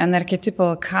an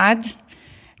archetypal card,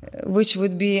 which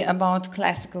would be about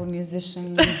classical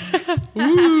musician.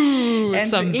 Ooh, and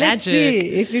some let's magic. see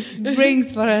if it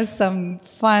brings for us some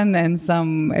fun and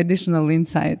some additional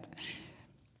insight.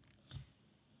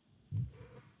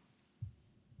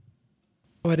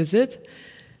 What is it?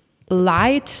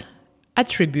 Light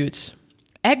attributes.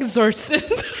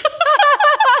 Exorcist.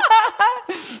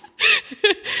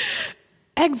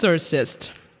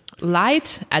 Exorcist.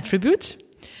 Light attribute.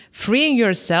 Freeing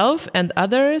yourself and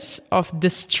others of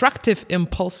destructive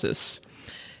impulses.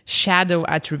 Shadow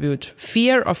attribute.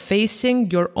 Fear of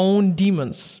facing your own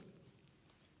demons.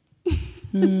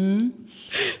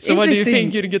 So what do you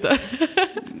think, Jurgita?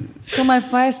 So my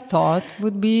first thought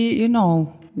would be,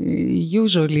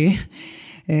 usually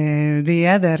the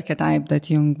other archetype that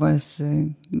Jung was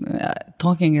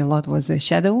talking a lot was the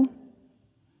shadow.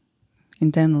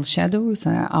 Internal shadows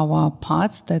are our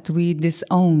parts that we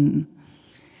disown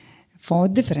for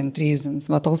different reasons,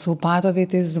 but also part of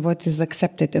it is what is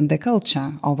accepted in the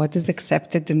culture or what is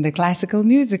accepted in the classical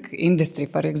music industry,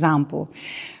 for example.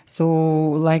 So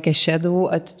like a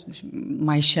shadow,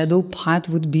 my shadow part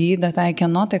would be that I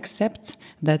cannot accept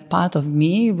that part of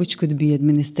me, which could be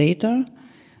administrator,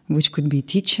 which could be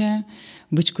teacher,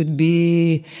 which could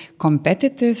be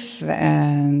competitive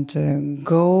and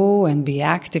go and be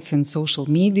active in social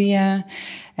media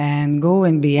and go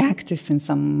and be active in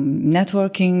some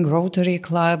networking, Rotary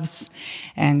clubs,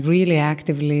 and really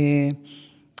actively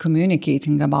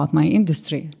communicating about my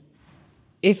industry.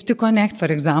 If to connect,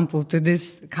 for example, to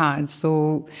this card,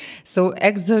 so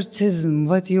exorcism,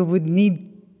 what you would need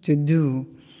to do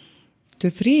to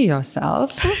free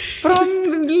yourself from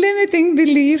the limiting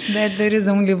belief that there is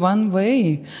only one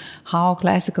way how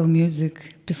classical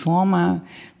music performer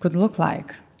could look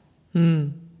like.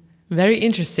 Very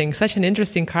interesting. Such an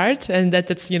interesting card, and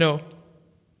that's,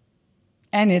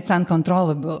 And it's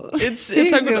uncontrollable. It's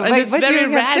very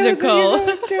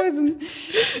radical. Chosen.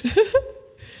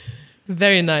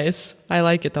 Very nice. I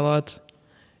like it a lot.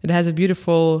 It has a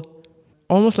beautiful,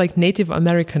 almost like Native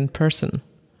American person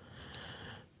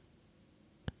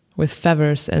with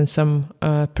feathers and some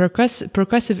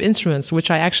percussive instruments, which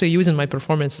I actually use in my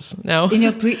performances now. In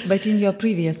your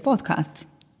previous podcast.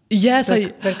 Yes,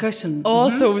 percussion.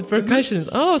 Also with percussions.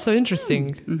 Oh, so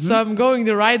interesting. So I'm going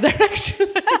the right direction.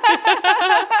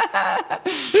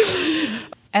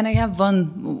 And I have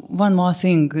one more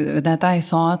thing that I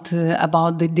thought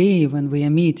about the day when we are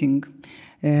meeting.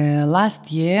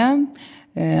 Last year,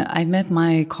 I met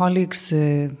my colleagues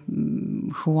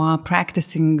who are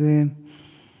practicing,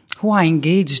 who are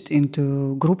engaged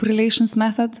into group relations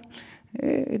method.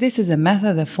 This is a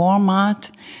method, a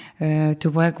format to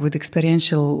work with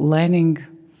experiential learning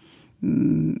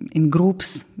in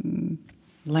groups,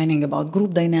 learning about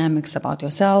group dynamics, about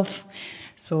yourself.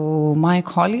 So my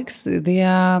colleagues, they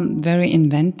are very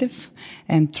inventive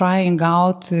and trying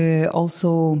out,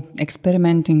 also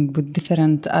experimenting with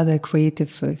different other creative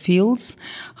fields,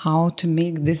 how to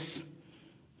make this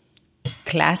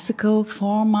classical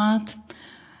format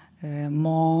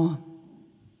more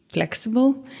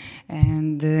flexible.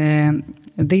 And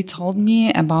they told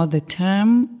me about the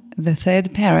term, the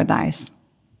third paradise.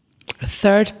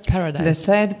 Third paradise. The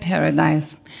third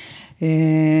paradise.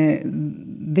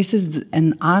 This is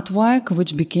an artwork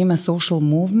which became a social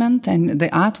movement, and the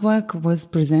artwork was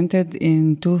presented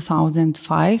in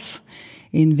 2005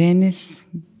 in Venice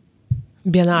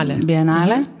Biennale.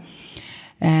 Mm-hmm.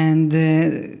 And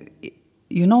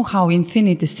you know how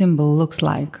infinity symbol looks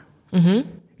like? Mm-hmm.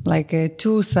 Like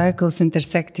two circles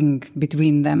intersecting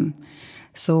between them.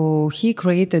 So he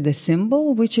created a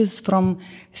symbol which is from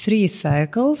three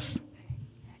circles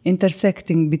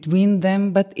intersecting between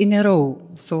them, but in a row.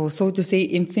 So to say,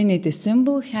 infinity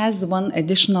symbol has one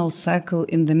additional circle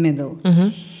in the middle. Mm-hmm.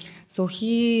 So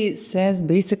he says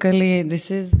basically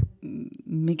this is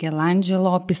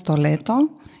Michelangelo Pistoletto,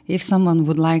 if someone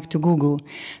would like to Google.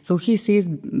 So he says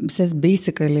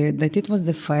basically that it was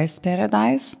the first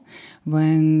paradise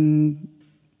when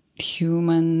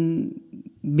human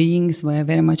beings were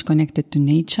very much connected to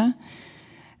nature.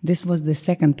 This was the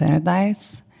second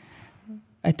paradise,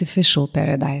 artificial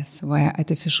paradise, where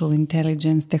artificial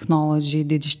intelligence, technology,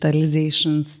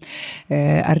 digitalizations,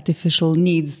 artificial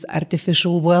needs,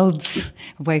 artificial worlds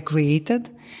were created,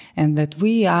 and that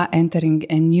we are entering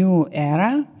a new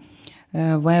era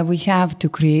where we have to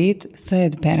create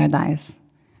third paradise,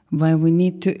 where we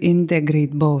need to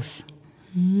integrate both.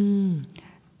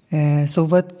 So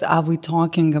what are we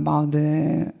talking about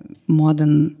the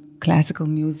modern classical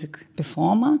music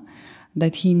performer,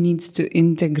 that he needs to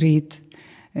integrate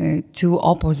two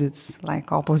opposites, like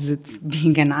opposites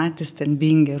being an artist and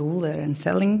being a ruler and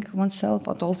selling oneself,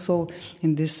 but also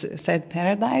in this third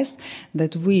paradise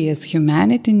that we as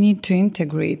humanity need to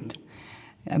integrate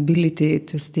ability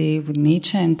to stay with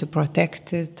nature and to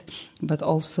protect it, but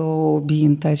also be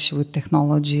in touch with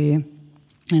technology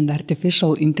and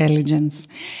artificial intelligence.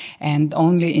 And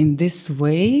only in this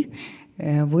way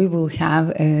we will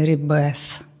have a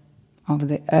rebirth of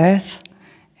the earth,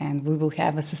 and we will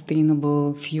have a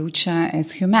sustainable future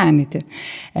as humanity.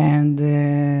 And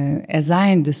as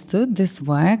I understood, this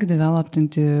work developed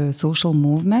into a social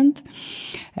movement,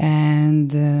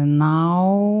 and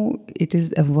now it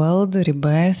is a World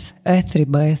Rebirth, Earth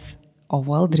Rebirth, or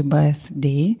World Rebirth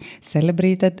Day,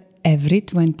 celebrated every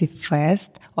 21st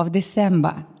of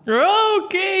December.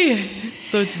 Okay,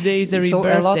 so today is the rebirth day.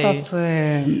 So a lot of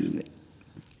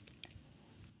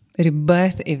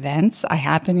rebirth events are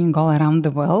happening all around the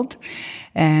world,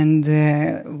 and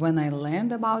when I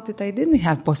learned about it, I didn't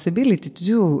have possibility to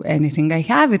do anything. I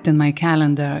have it in my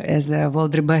calendar as a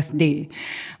World Rebirth Day,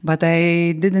 but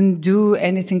I didn't do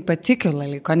anything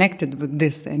particularly connected with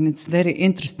this. And it's very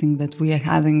interesting that we are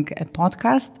having a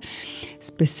podcast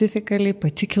specifically,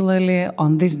 particularly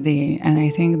on this day. And I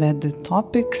think that the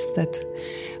topics that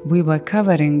we were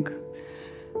covering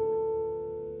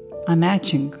are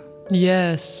matching.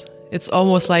 Yes, it's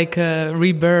almost like a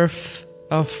rebirth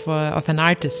of an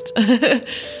artist.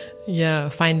 Yeah,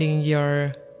 finding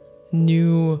your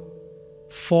new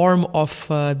form of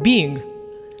being.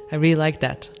 I really like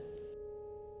that.